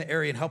leaders from the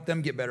area and help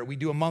them get better. We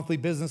do a monthly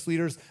business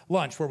leaders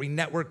lunch where we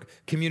network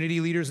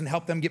community leaders and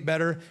help them get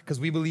better because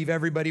we believe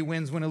everybody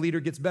wins when a leader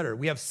gets better.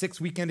 We have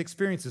 6 weekend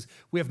experiences.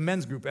 We have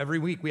men's group every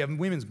week. We have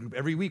women's group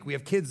every week. We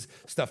have kids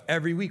stuff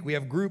every week. We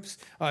have groups,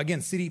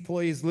 again, city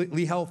employees,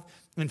 Lee Health.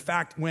 In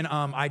fact, when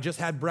I just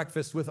had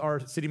breakfast with our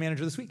city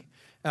manager this week,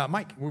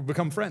 Mike, we've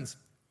become friends.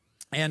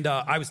 And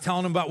I was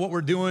telling him about what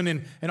we're doing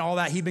and all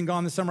that. He'd been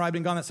gone this summer, I've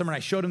been gone that summer, and I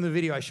showed him the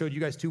video I showed you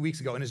guys 2 weeks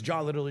ago, and his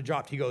jaw literally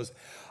dropped. He goes,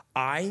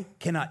 I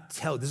cannot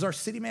tell, this is our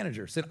city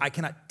manager, said, I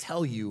cannot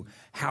tell you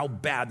how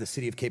bad the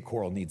city of Cape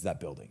Coral needs that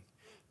building.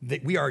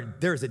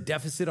 There's a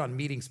deficit on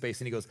meeting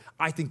space, and he goes,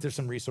 I think there's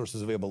some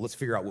resources available. Let's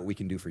figure out what we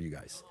can do for you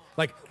guys.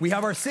 Like, we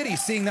have our city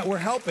seeing that we're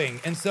helping,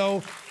 and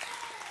so,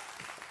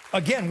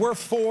 again, we're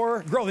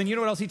for growth. And you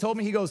know what else he told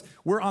me? He goes,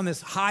 we're on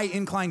this high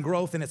incline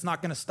growth, and it's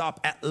not going to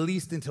stop at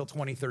least until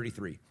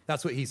 2033.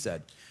 That's what he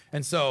said.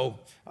 And so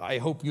I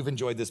hope you've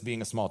enjoyed this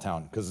being a small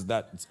town because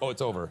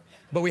it's over.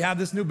 But we have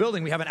this new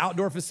building. We have an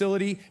outdoor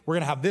facility. We're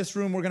going to have this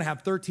room. We're going to have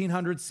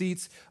 1,300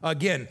 seats.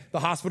 Again, the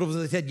hospitals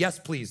have said, yes,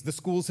 please. The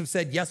schools have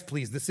said, yes,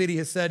 please. The city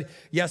has said,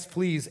 yes,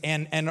 please.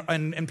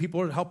 And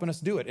people are helping us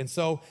do it. And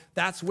so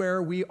that's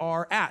where we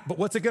are at. But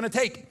what's it going to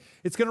take?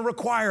 It's going to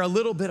require a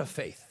little bit of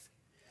faith.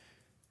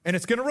 And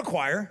it's going to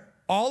require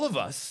all of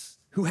us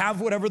who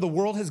have whatever the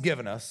world has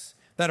given us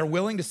that are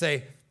willing to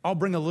say, I'll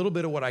bring a little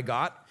bit of what I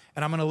got,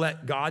 and I'm going to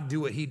let God do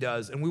what he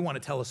does. And we want to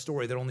tell a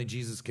story that only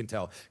Jesus can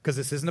tell. Because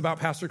this isn't about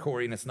Pastor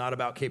Corey, and it's not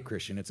about Cape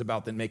Christian. It's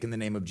about making the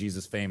name of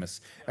Jesus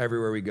famous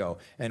everywhere we go.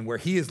 And where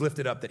he is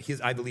lifted up, that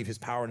I believe his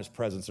power and his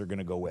presence are going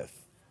to go with.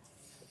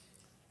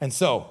 And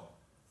so,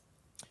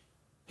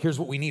 here's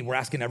what we need. We're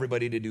asking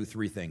everybody to do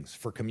 3 things.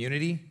 For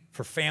community,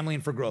 for family,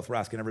 and for growth, we're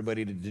asking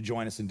everybody to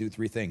join us and do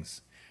 3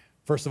 things.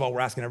 First of all, we're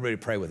asking everybody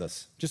to pray with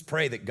us. Just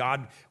pray that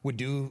God would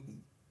do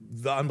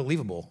the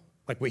unbelievable,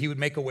 like where he would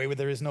make a way where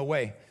there is no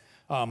way.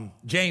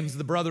 James,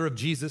 the brother of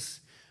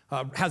Jesus,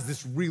 has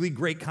this really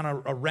great kind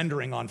of a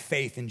rendering on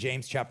faith in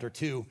James chapter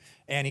 2,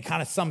 and he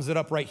kind of sums it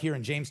up right here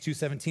in James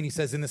 2:17. He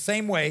says, in the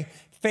same way,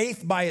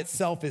 faith by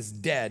itself is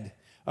dead.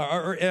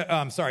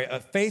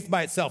 Faith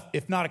by itself,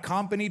 if not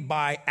accompanied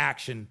by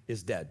action,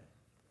 is dead.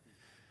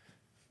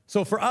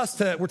 So for us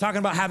we're talking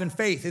about having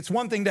faith. It's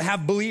one thing to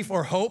have belief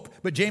or hope,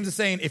 but James is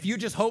saying, if you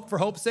just hope for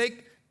hope's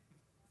sake,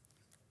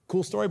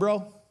 cool story,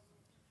 bro.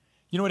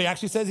 You know what he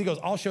actually says? He goes,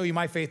 I'll show you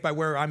my faith by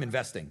where I'm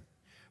investing,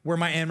 where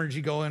my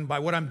energy going, by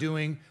what I'm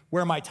doing,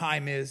 where my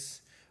time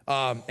is.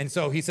 And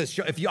so he says,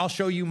 I'll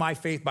show you my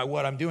faith by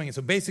what I'm doing. And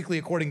so basically,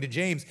 according to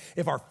James,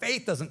 if our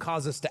faith doesn't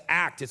cause us to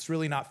act, it's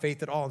really not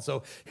faith at all. And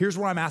so here's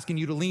where I'm asking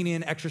you to lean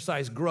in,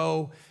 exercise,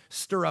 grow,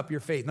 stir up your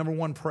faith. Number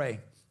 1, pray.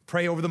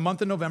 Pray over the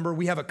month of November.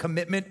 We have a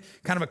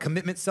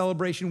commitment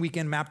celebration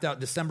weekend mapped out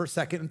December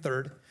 2nd and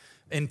 3rd.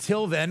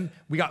 Until then,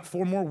 we got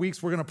 4 more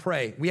weeks. We're going to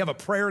pray. We have a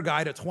prayer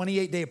guide, a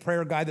 28-day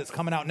prayer guide that's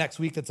coming out next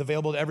week that's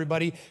available to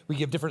everybody. We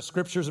give different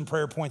scriptures and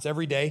prayer points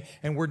every day.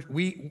 And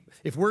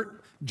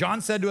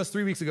John said to us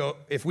 3 weeks ago,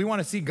 if we want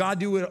to see God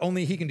do what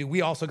only he can do,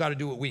 we also got to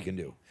do what we can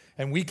do.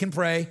 And we can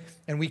pray,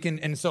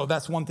 and so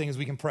that's one thing is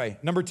we can pray.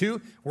 Number 2,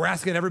 we're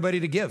asking everybody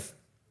to give.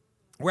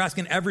 We're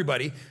asking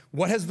everybody,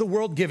 what has the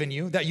world given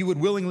you that you would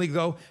willingly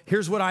go,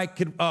 here's what I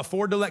could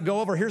afford to let go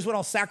of, or here's what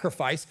I'll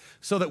sacrifice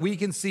so that we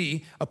can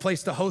see a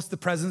place to host the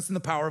presence and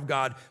the power of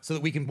God so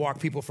that we can walk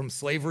people from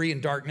slavery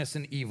and darkness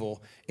and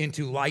evil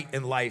into light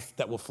and life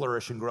that will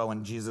flourish and grow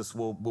and Jesus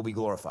will be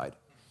glorified.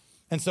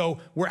 And so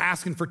we're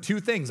asking for 2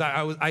 things.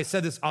 I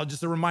said this,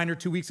 just a reminder,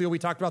 2 weeks ago we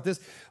talked about this.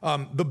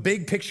 The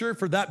big picture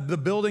for the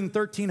building,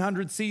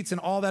 1,300 seats and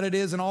all that it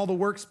is and all the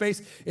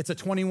workspace, it's a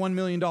 $21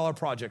 million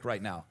project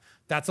right now.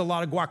 That's a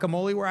lot of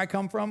guacamole where I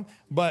come from,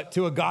 but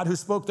to a God who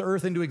spoke the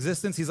earth into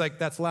existence, he's like,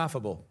 that's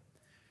laughable.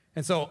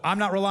 And so I'm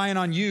not relying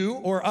on you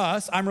or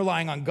us, I'm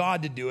relying on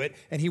God to do it,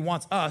 and he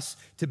wants us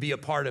to be a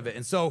part of it.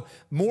 And so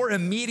more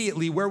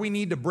immediately, where we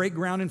need to break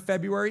ground in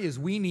February is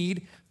we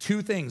need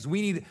 2 things.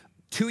 We need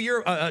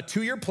a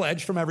 2-year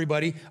pledge from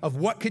everybody of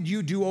what could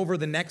you do over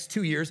the next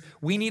 2 years.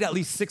 We need at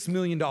least $6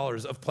 million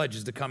of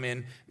pledges to come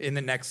in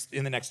the next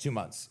 2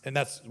 months. And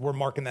we're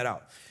marking that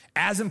out.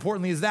 As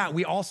importantly as that,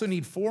 we also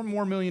need $4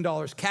 more million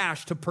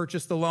cash to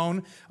purchase the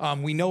loan.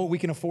 We know what we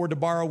can afford to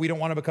borrow. We don't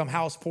want to become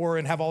house poor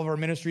and have all of our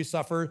ministries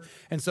suffer.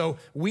 And so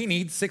we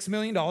need $6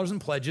 million in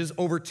pledges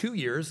over 2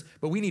 years,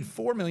 but we need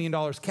 $4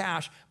 million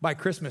cash by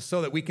Christmas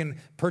so that we can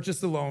purchase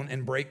the loan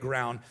and break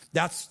ground.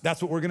 That's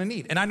what we're going to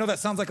need. And I know that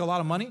sounds like a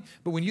lot of money,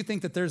 but when you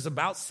think that there's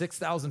about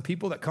 6,000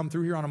 people that come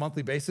through here on a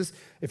monthly basis,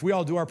 if we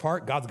all do our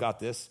part, God's got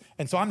this.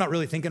 And so I'm not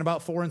really thinking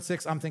about 4 and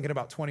 6. I'm thinking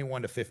about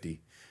 21 to 50.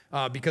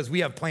 Because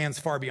we have plans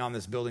far beyond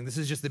this building. This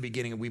is just the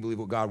beginning, and we believe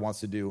what God wants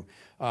to do.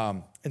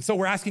 And so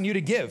we're asking you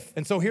to give.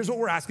 And so here's what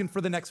we're asking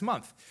for the next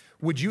month.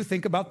 Would you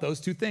think about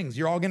those two things?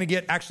 You're all going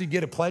to actually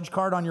get a pledge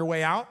card on your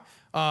way out.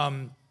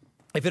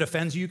 If it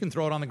offends you, you can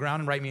throw it on the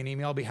ground and write me an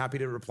email. I'll be happy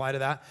to reply to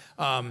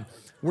that.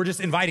 We're just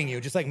inviting you,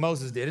 just like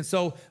Moses did. And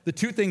so the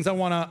two things I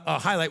want to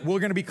highlight,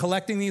 we're going to be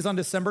collecting these on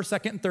December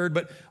 2nd and 3rd,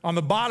 but on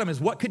the bottom is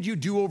what could you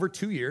do over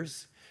 2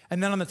 years?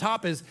 And then on the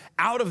top is,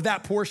 out of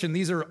that portion,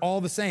 these are all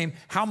the same,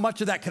 how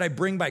much of that could I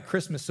bring by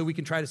Christmas so we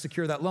can try to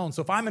secure that loan?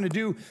 So if I'm going to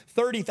do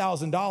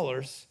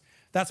 $30,000,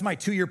 that's my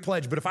 2-year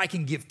pledge. But if I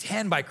can give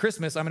 10 by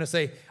Christmas, I'm going to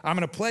say, I'm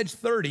going to pledge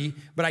 30,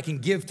 but I can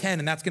give 10,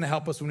 and that's going to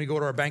help us when we go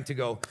to our bank to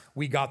go,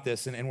 we got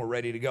this, and we're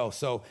ready to go.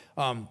 So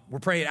we're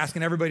praying,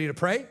 asking everybody to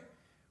pray.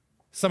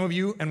 Some of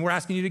you, and we're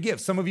asking you to give.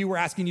 Some of you, we're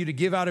asking you to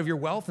give out of your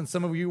wealth, and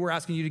some of you, we're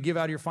asking you to give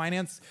out of your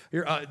finance,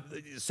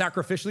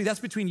 sacrificially. That's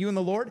between you and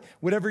the Lord,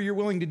 whatever you're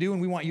willing to do,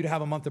 and we want you to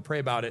have a month to pray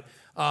about it.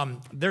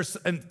 And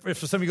for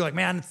some of you, like,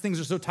 man, things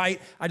are so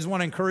tight. I just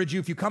want to encourage you.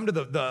 If you come to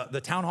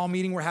the town hall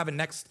meeting we're having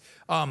next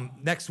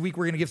week,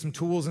 we're going to give some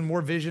tools and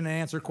more vision and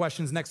answer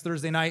questions next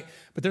Thursday night.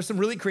 But there's some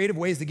really creative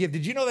ways to give.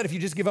 Did you know that if you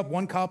just give up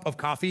 1 cup of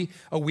coffee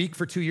a week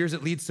for 2 years,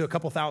 it leads to a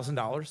couple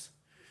 $1,000s?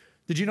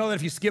 Did you know that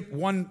if you skip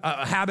one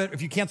habit,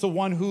 if you cancel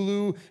one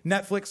Hulu,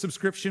 Netflix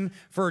subscription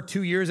for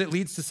 2 years, it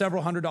leads to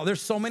several $100s?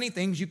 There's so many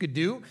things you could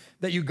do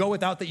that you go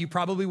without that you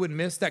probably would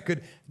miss that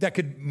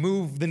could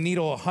move the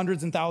needle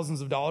hundreds and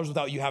thousands of dollars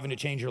without you having to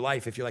change your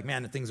life if you're like,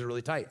 man, things are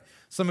really tight.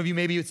 Some of you,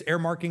 maybe it's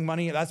earmarking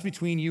money. That's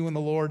between you and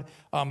the Lord.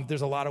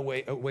 There's a lot of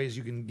ways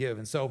you can give.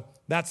 And so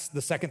that's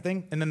the second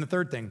thing. And then the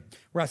third thing,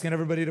 we're asking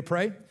everybody to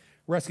pray.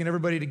 We're asking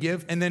everybody to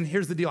give. And then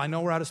here's the deal. I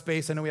know we're out of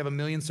space. I know we have 1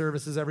 million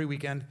services every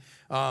weekend.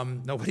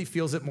 Nobody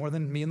feels it more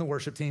than me and the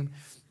worship team.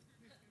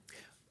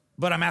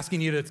 But I'm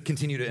asking you to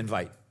continue to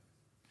invite.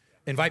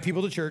 Invite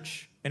people to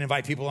church and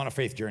invite people on a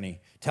faith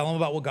journey. Tell them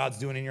about what God's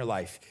doing in your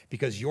life,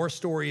 because your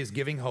story is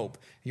giving hope.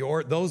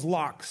 Those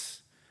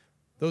locks,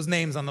 those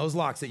names on those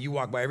locks that you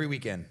walk by every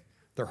weekend,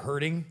 they're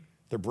hurting,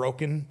 they're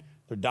broken,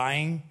 they're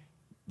dying,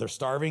 they're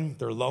starving,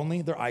 they're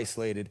lonely, they're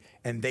isolated,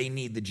 and they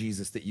need the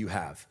Jesus that you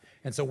have.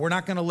 And so we're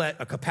not going to let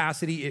a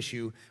capacity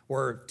issue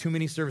or too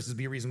many services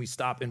be a reason we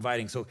stop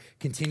inviting. So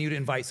continue to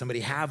invite somebody.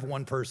 Have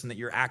one person that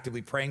you're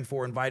actively praying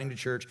for, inviting to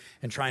church,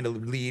 and trying to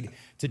lead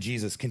to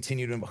Jesus.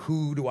 Continue to,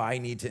 who do I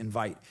need to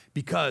invite?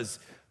 Because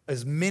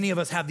as many of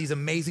us have these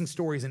amazing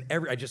stories, and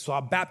I just saw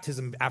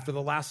baptism after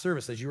the last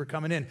service as you were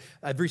coming in.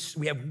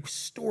 We have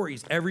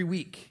stories every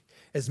week.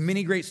 As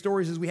many great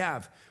stories as we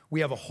have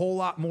a whole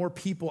lot more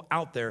people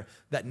out there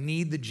that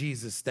need the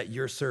Jesus that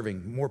you're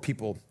serving. More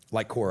people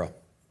like Cora.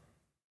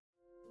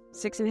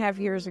 6.5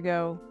 years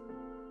ago,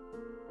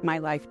 my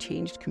life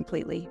changed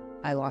completely.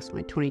 I lost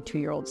my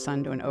 22-year-old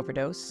son to an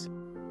overdose,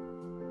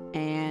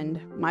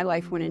 and my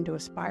life went into a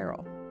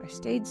spiral. I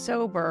stayed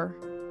sober,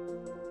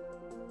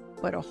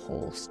 but a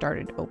hole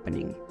started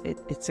opening.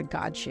 It's a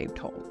God-shaped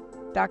hole.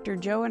 Dr.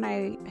 Joe and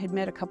I had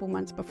met a couple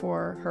months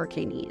before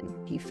Hurricane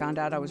Ian. He found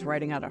out I was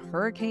riding out a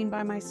hurricane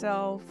by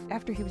myself.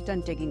 After he was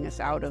done digging us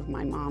out of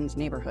my mom's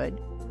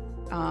neighborhood,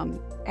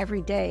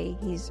 every day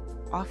he's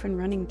off and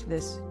running to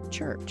this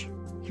church.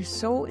 He was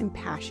so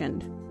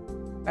impassioned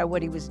by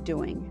what he was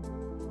doing.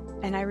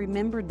 And I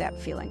remembered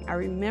that feeling. I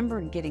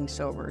remembered getting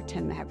sober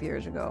 10.5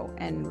 years ago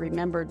and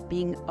remembered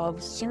being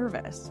of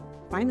service.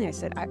 Finally, I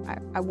said,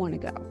 I want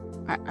to go.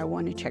 I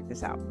want to check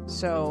this out.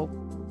 So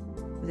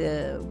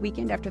the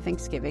weekend after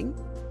Thanksgiving,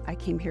 I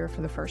came here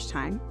for the first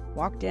time,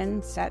 walked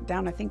in, sat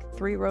down, I think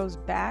 3 rows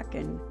back,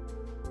 and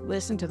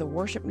listened to the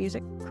worship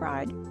music,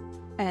 cried.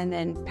 And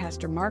then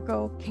Pastor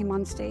Marco came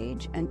on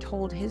stage and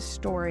told his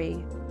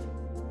story.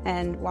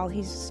 And while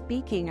he's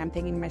speaking, I'm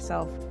thinking to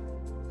myself,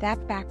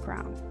 that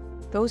background,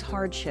 those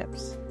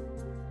hardships,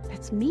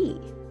 that's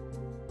me.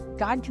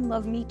 God can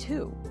love me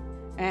too.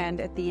 And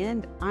at the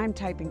end, I'm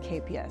typing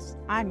KPS.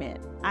 I'm in.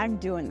 I'm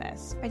doing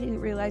this. I didn't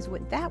realize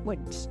what that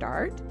would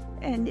start.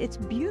 And it's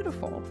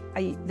beautiful.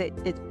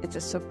 It's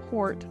a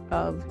support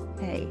of,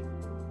 hey,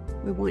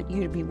 we want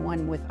you to be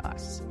one with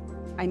us.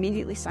 I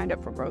immediately signed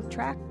up for Growth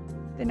Track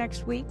the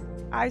next week.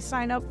 I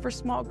signed up for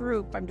small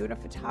group. I'm doing a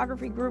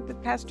photography group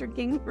with Pastor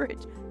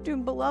Gingrich,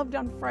 doing Beloved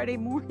on Friday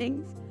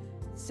mornings.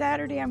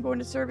 Saturday, I'm going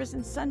to service,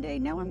 and Sunday,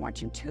 now I'm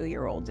watching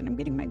 2-year-olds, and I'm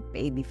getting my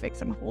baby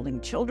fix. I'm holding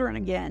children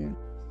again.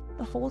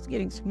 The hole's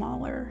getting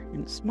smaller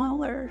and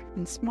smaller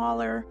and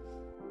smaller.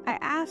 I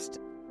asked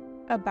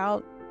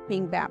about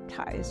being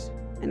baptized,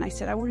 and I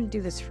said, I want to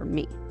do this for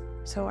me.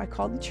 So I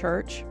called the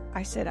church.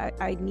 I said,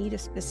 I need a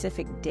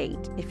specific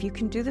date. If you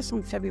can do this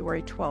on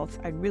February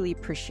 12th, I'd really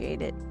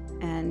appreciate it.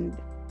 And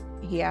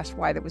he asked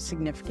why that was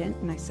significant.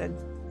 And I said,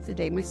 it's the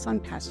day my son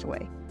passed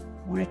away.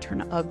 I want to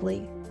turn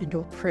ugly into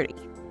a pretty.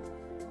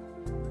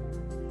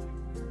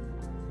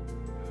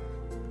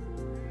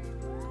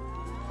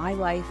 My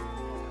life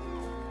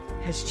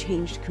has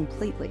changed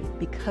completely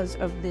because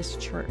of this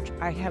church.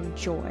 I have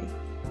joy.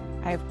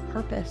 I have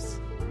purpose.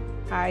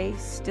 I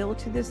still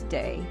to this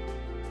day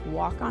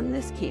walk on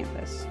this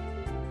campus,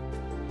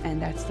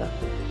 and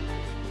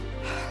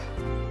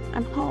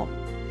I'm home.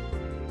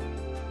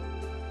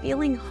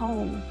 Feeling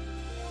home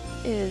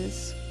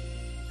is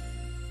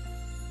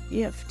a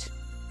gift.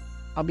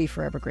 I'll be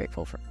forever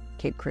grateful for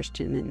Cape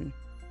Christian, and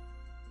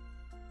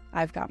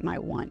I've got my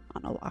one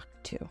on a lock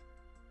too.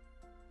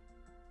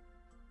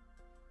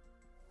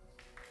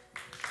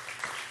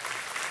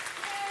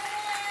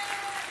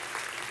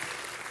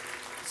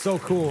 So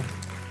cool.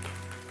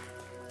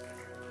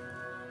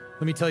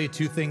 Let me tell you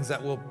two things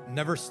that will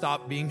never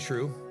stop being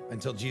true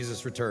until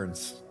Jesus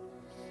returns.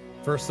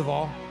 First of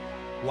all,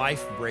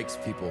 life breaks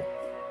people.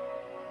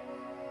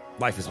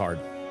 Life is hard.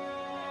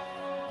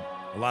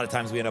 A lot of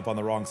times we end up on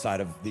the wrong side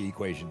of the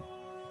equation.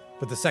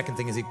 But the second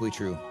thing is equally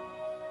true.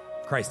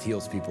 Christ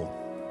heals people.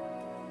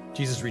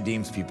 Jesus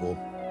redeems people.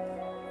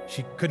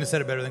 She couldn't have said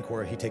it better than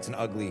Cora. He takes an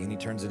ugly and he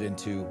turns it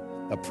into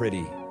a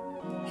pretty.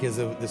 He has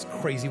this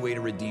crazy way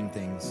to redeem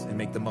things and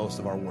make the most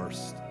of our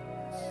worst.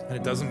 And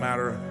it doesn't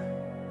matter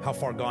how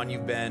far gone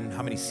you've been,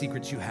 how many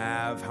secrets you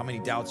have, how many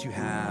doubts you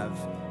have.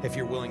 If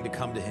you're willing to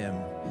come to him,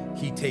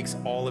 he takes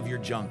all of your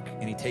junk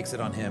and he takes it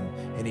on him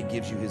and he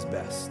gives you his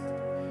best.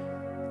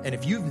 And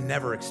if you've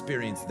never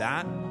experienced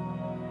that,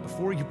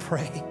 before you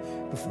pray,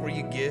 before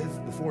you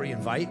give, before you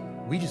invite,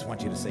 we just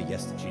want you to say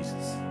yes to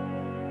Jesus.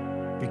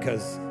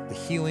 Because the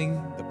healing,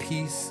 the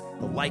peace,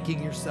 the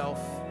liking yourself,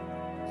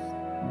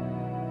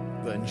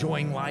 the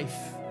enjoying life,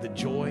 the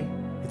joy,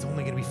 it's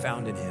only going to be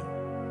found in him.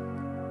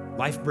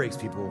 Life breaks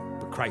people,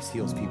 but Christ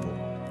heals people.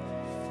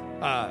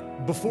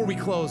 Before we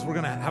close, we're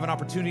going to have an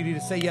opportunity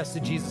to say yes to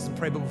Jesus and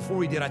pray. But before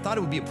we did, I thought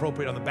it would be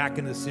appropriate on the back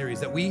end of the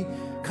series that we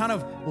kind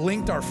of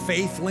linked our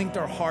faith, linked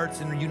our hearts,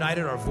 and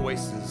united our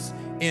voices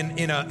in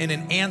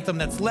an anthem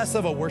that's less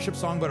of a worship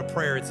song, but a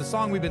prayer. It's a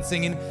song we've been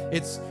singing.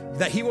 It's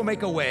that he will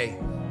make a way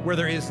where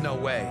there is no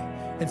way.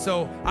 And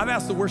so I've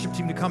asked the worship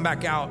team to come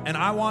back out, and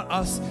I want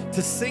us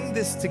to sing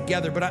this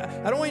together. But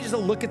I don't want you just to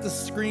look at the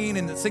screen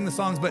and sing the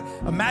songs, but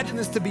imagine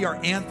this to be our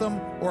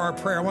anthem or our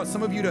prayer. I want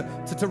some of you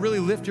to really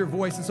lift your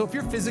voice. And so if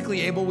you're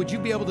physically able, would you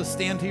be able to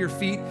stand to your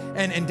feet?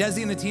 And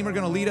Desi and the team are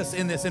going to lead us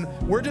in this. And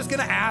we're just going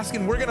to ask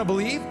and we're going to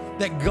believe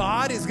that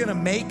God is going to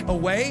make a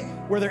way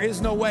where there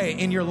is no way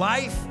in your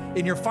life,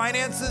 in your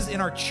finances, in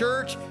our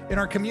church, in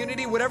our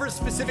community, whatever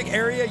specific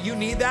area you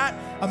need that.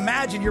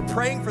 Imagine you're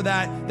praying for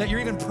that you're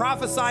even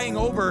prophesying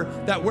over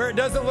that where it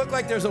doesn't look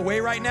like there's a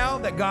way right now,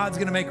 that God's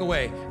going to make a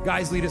way.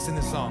 Guys, lead us in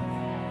this song.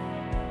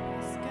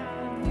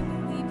 God, we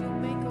believe you'll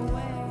make a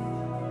way.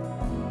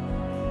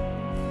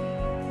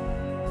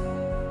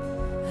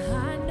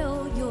 I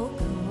know you'll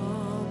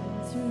come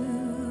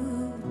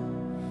through.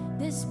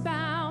 This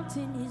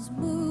mountain is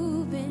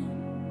moving.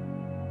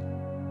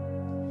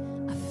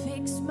 I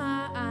fix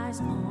my eyes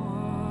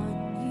on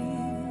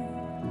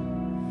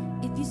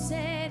you. If you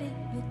said it,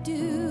 you'll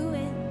do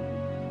it.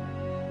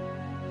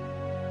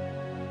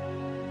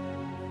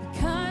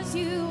 Because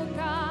you are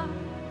God,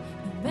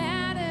 no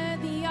matter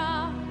the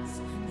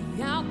odds,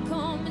 the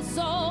outcome is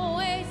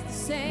always the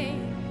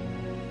same.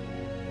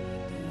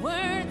 The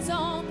words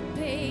on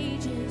the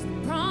pages,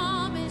 the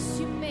promise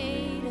you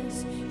made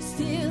us, you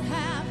still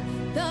have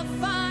the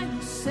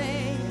final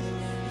say.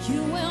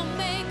 You will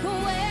make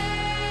a way.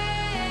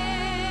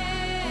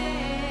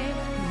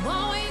 You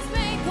always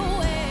make a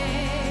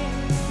way.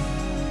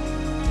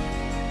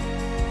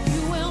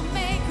 You will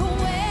make a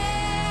way.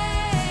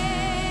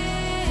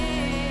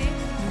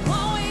 You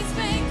always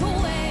make a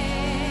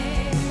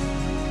way.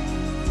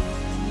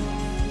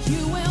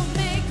 You will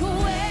make a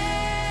way.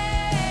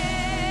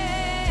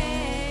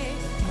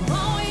 You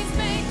always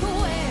make a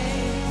way.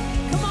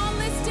 Come on,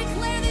 let's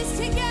declare this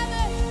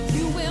together.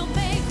 You will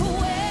make a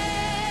way.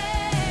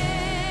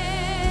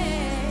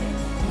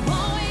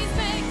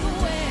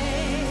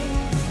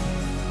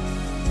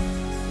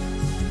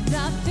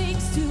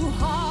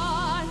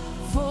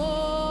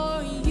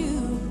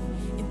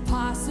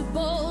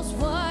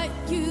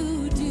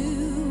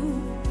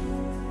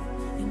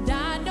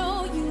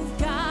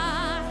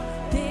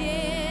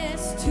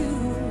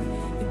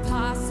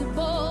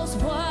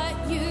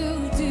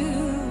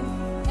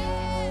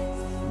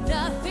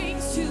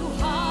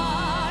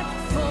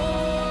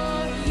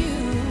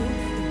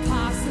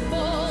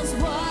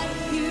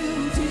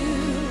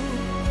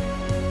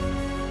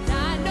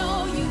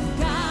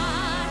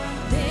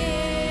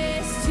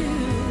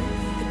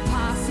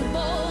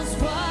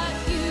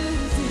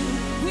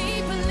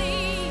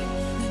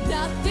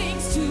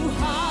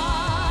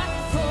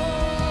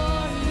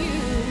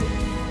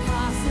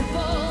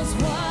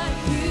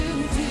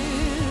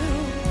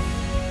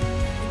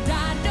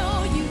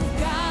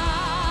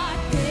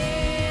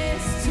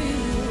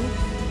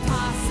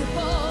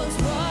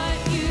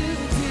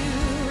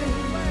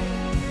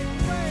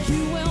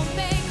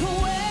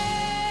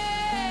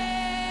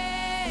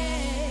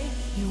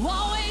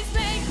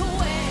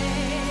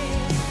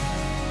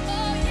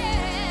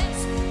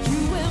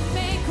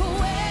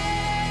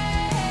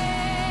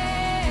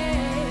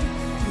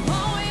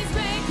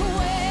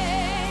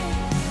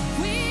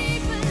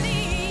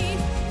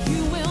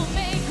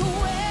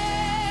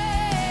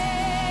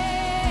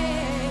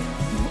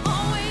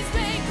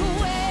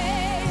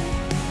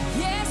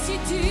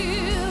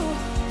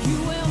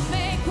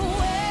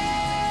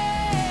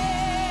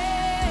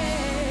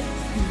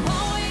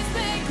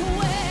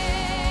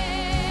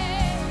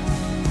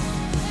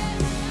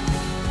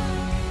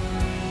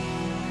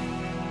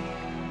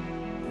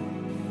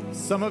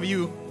 Some of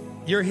you,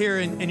 you're here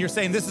and you're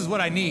saying, this is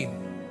what I need.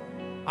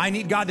 I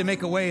need God to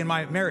make a way in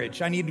my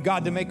marriage. I need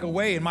God to make a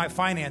way in my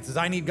finances.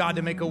 I need God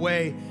to make a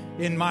way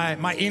in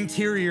my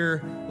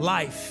interior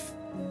life.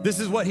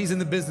 This is what he's in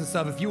the business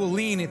of. If you will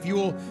lean, if you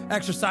will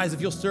exercise, if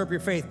you'll stir up your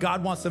faith,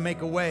 God wants to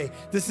make a way.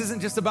 This isn't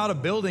just about a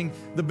building.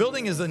 The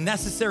building is a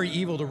necessary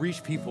evil to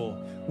reach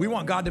people. We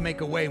want God to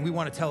make a way, and we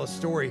want to tell a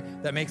story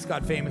that makes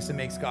God famous and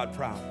makes God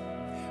proud.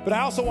 But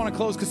I also want to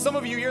close, because some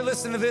of you, you're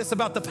listening to this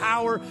about the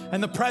power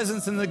and the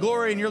presence and the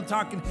glory, and you're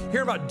talking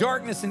here about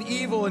darkness and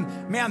evil,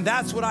 and man,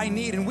 that's what I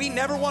need. And we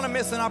never want to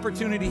miss an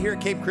opportunity here at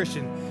Cape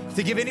Christian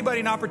to give anybody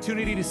an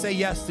opportunity to say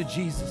yes to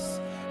Jesus.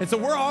 And so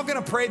we're all going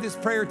to pray this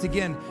prayer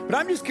again. But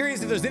I'm just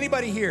curious if there's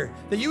anybody here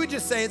that you would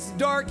just say, it's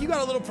dark, you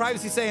got a little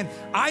privacy, saying,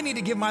 I need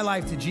to give my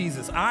life to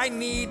Jesus. I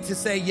need to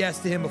say yes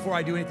to him before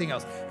I do anything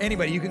else.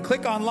 Anybody, you can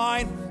click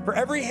online. For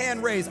every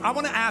hand raised, I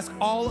want to ask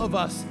all of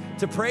us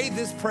to pray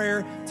this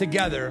prayer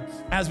together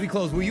as we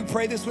close. Will you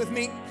pray this with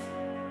me?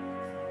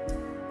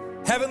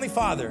 Heavenly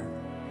Father,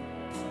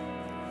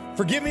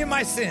 forgive me of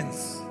my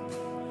sins.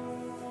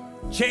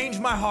 Change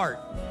my heart.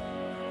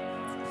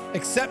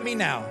 Accept me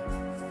now.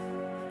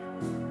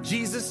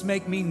 Jesus,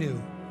 make me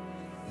new.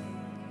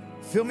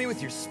 Fill me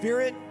with your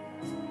spirit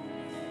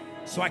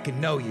so I can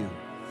know you,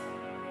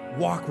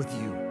 walk with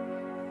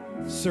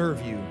you,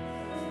 serve you,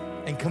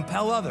 and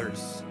compel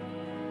others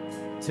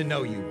to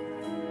know you.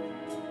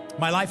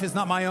 My life is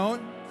not my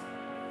own.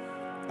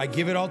 I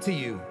give it all to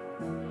you.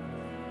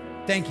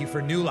 Thank you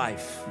for new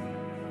life.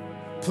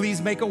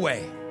 Please make a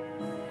way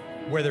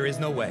where there is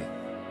no way.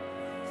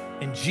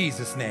 In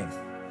Jesus' name,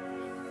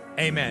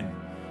 amen.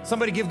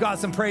 Somebody give God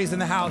some praise in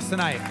the house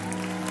tonight.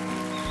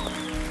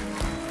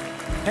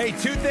 Hey,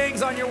 two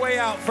things on your way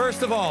out.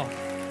 First of all,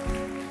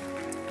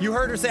 you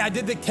heard her say, I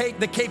did the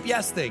Cape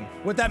Yes thing.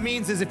 What that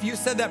means is if you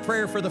said that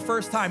prayer for the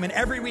first time, and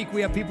every week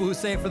we have people who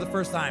say it for the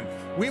first time,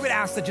 we would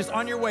ask that just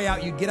on your way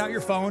out, you get out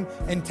your phone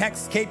and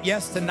text Cape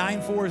Yes to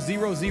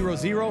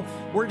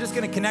 94000. We're just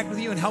going to connect with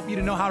you and help you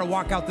to know how to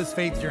walk out this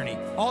faith journey.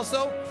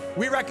 Also,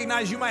 we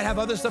recognize you might have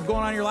other stuff going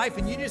on in your life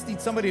and you just need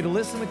somebody to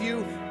listen with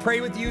you, pray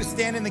with you,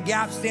 stand in the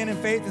gap, stand in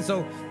faith. And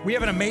so we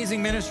have an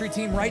amazing ministry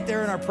team right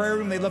there in our prayer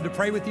room. They'd love to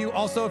pray with you.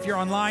 Also, if you're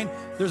online,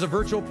 there's a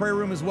virtual prayer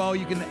room as well.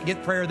 You can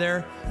get prayer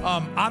there.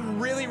 I'm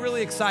really,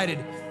 really excited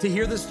to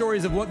hear the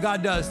stories of what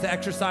God does to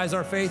exercise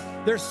our faith.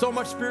 There's so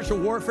much spiritual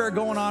warfare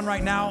going on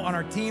right now on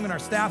our team and our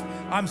staff.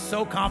 I'm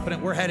so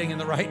confident we're heading in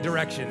the right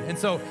direction. And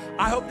so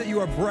I hope that you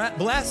are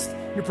blessed,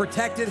 you're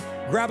protected.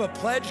 Grab a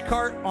pledge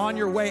cart on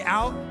your way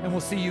out, and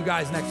we'll see you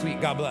guys next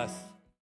week. God bless.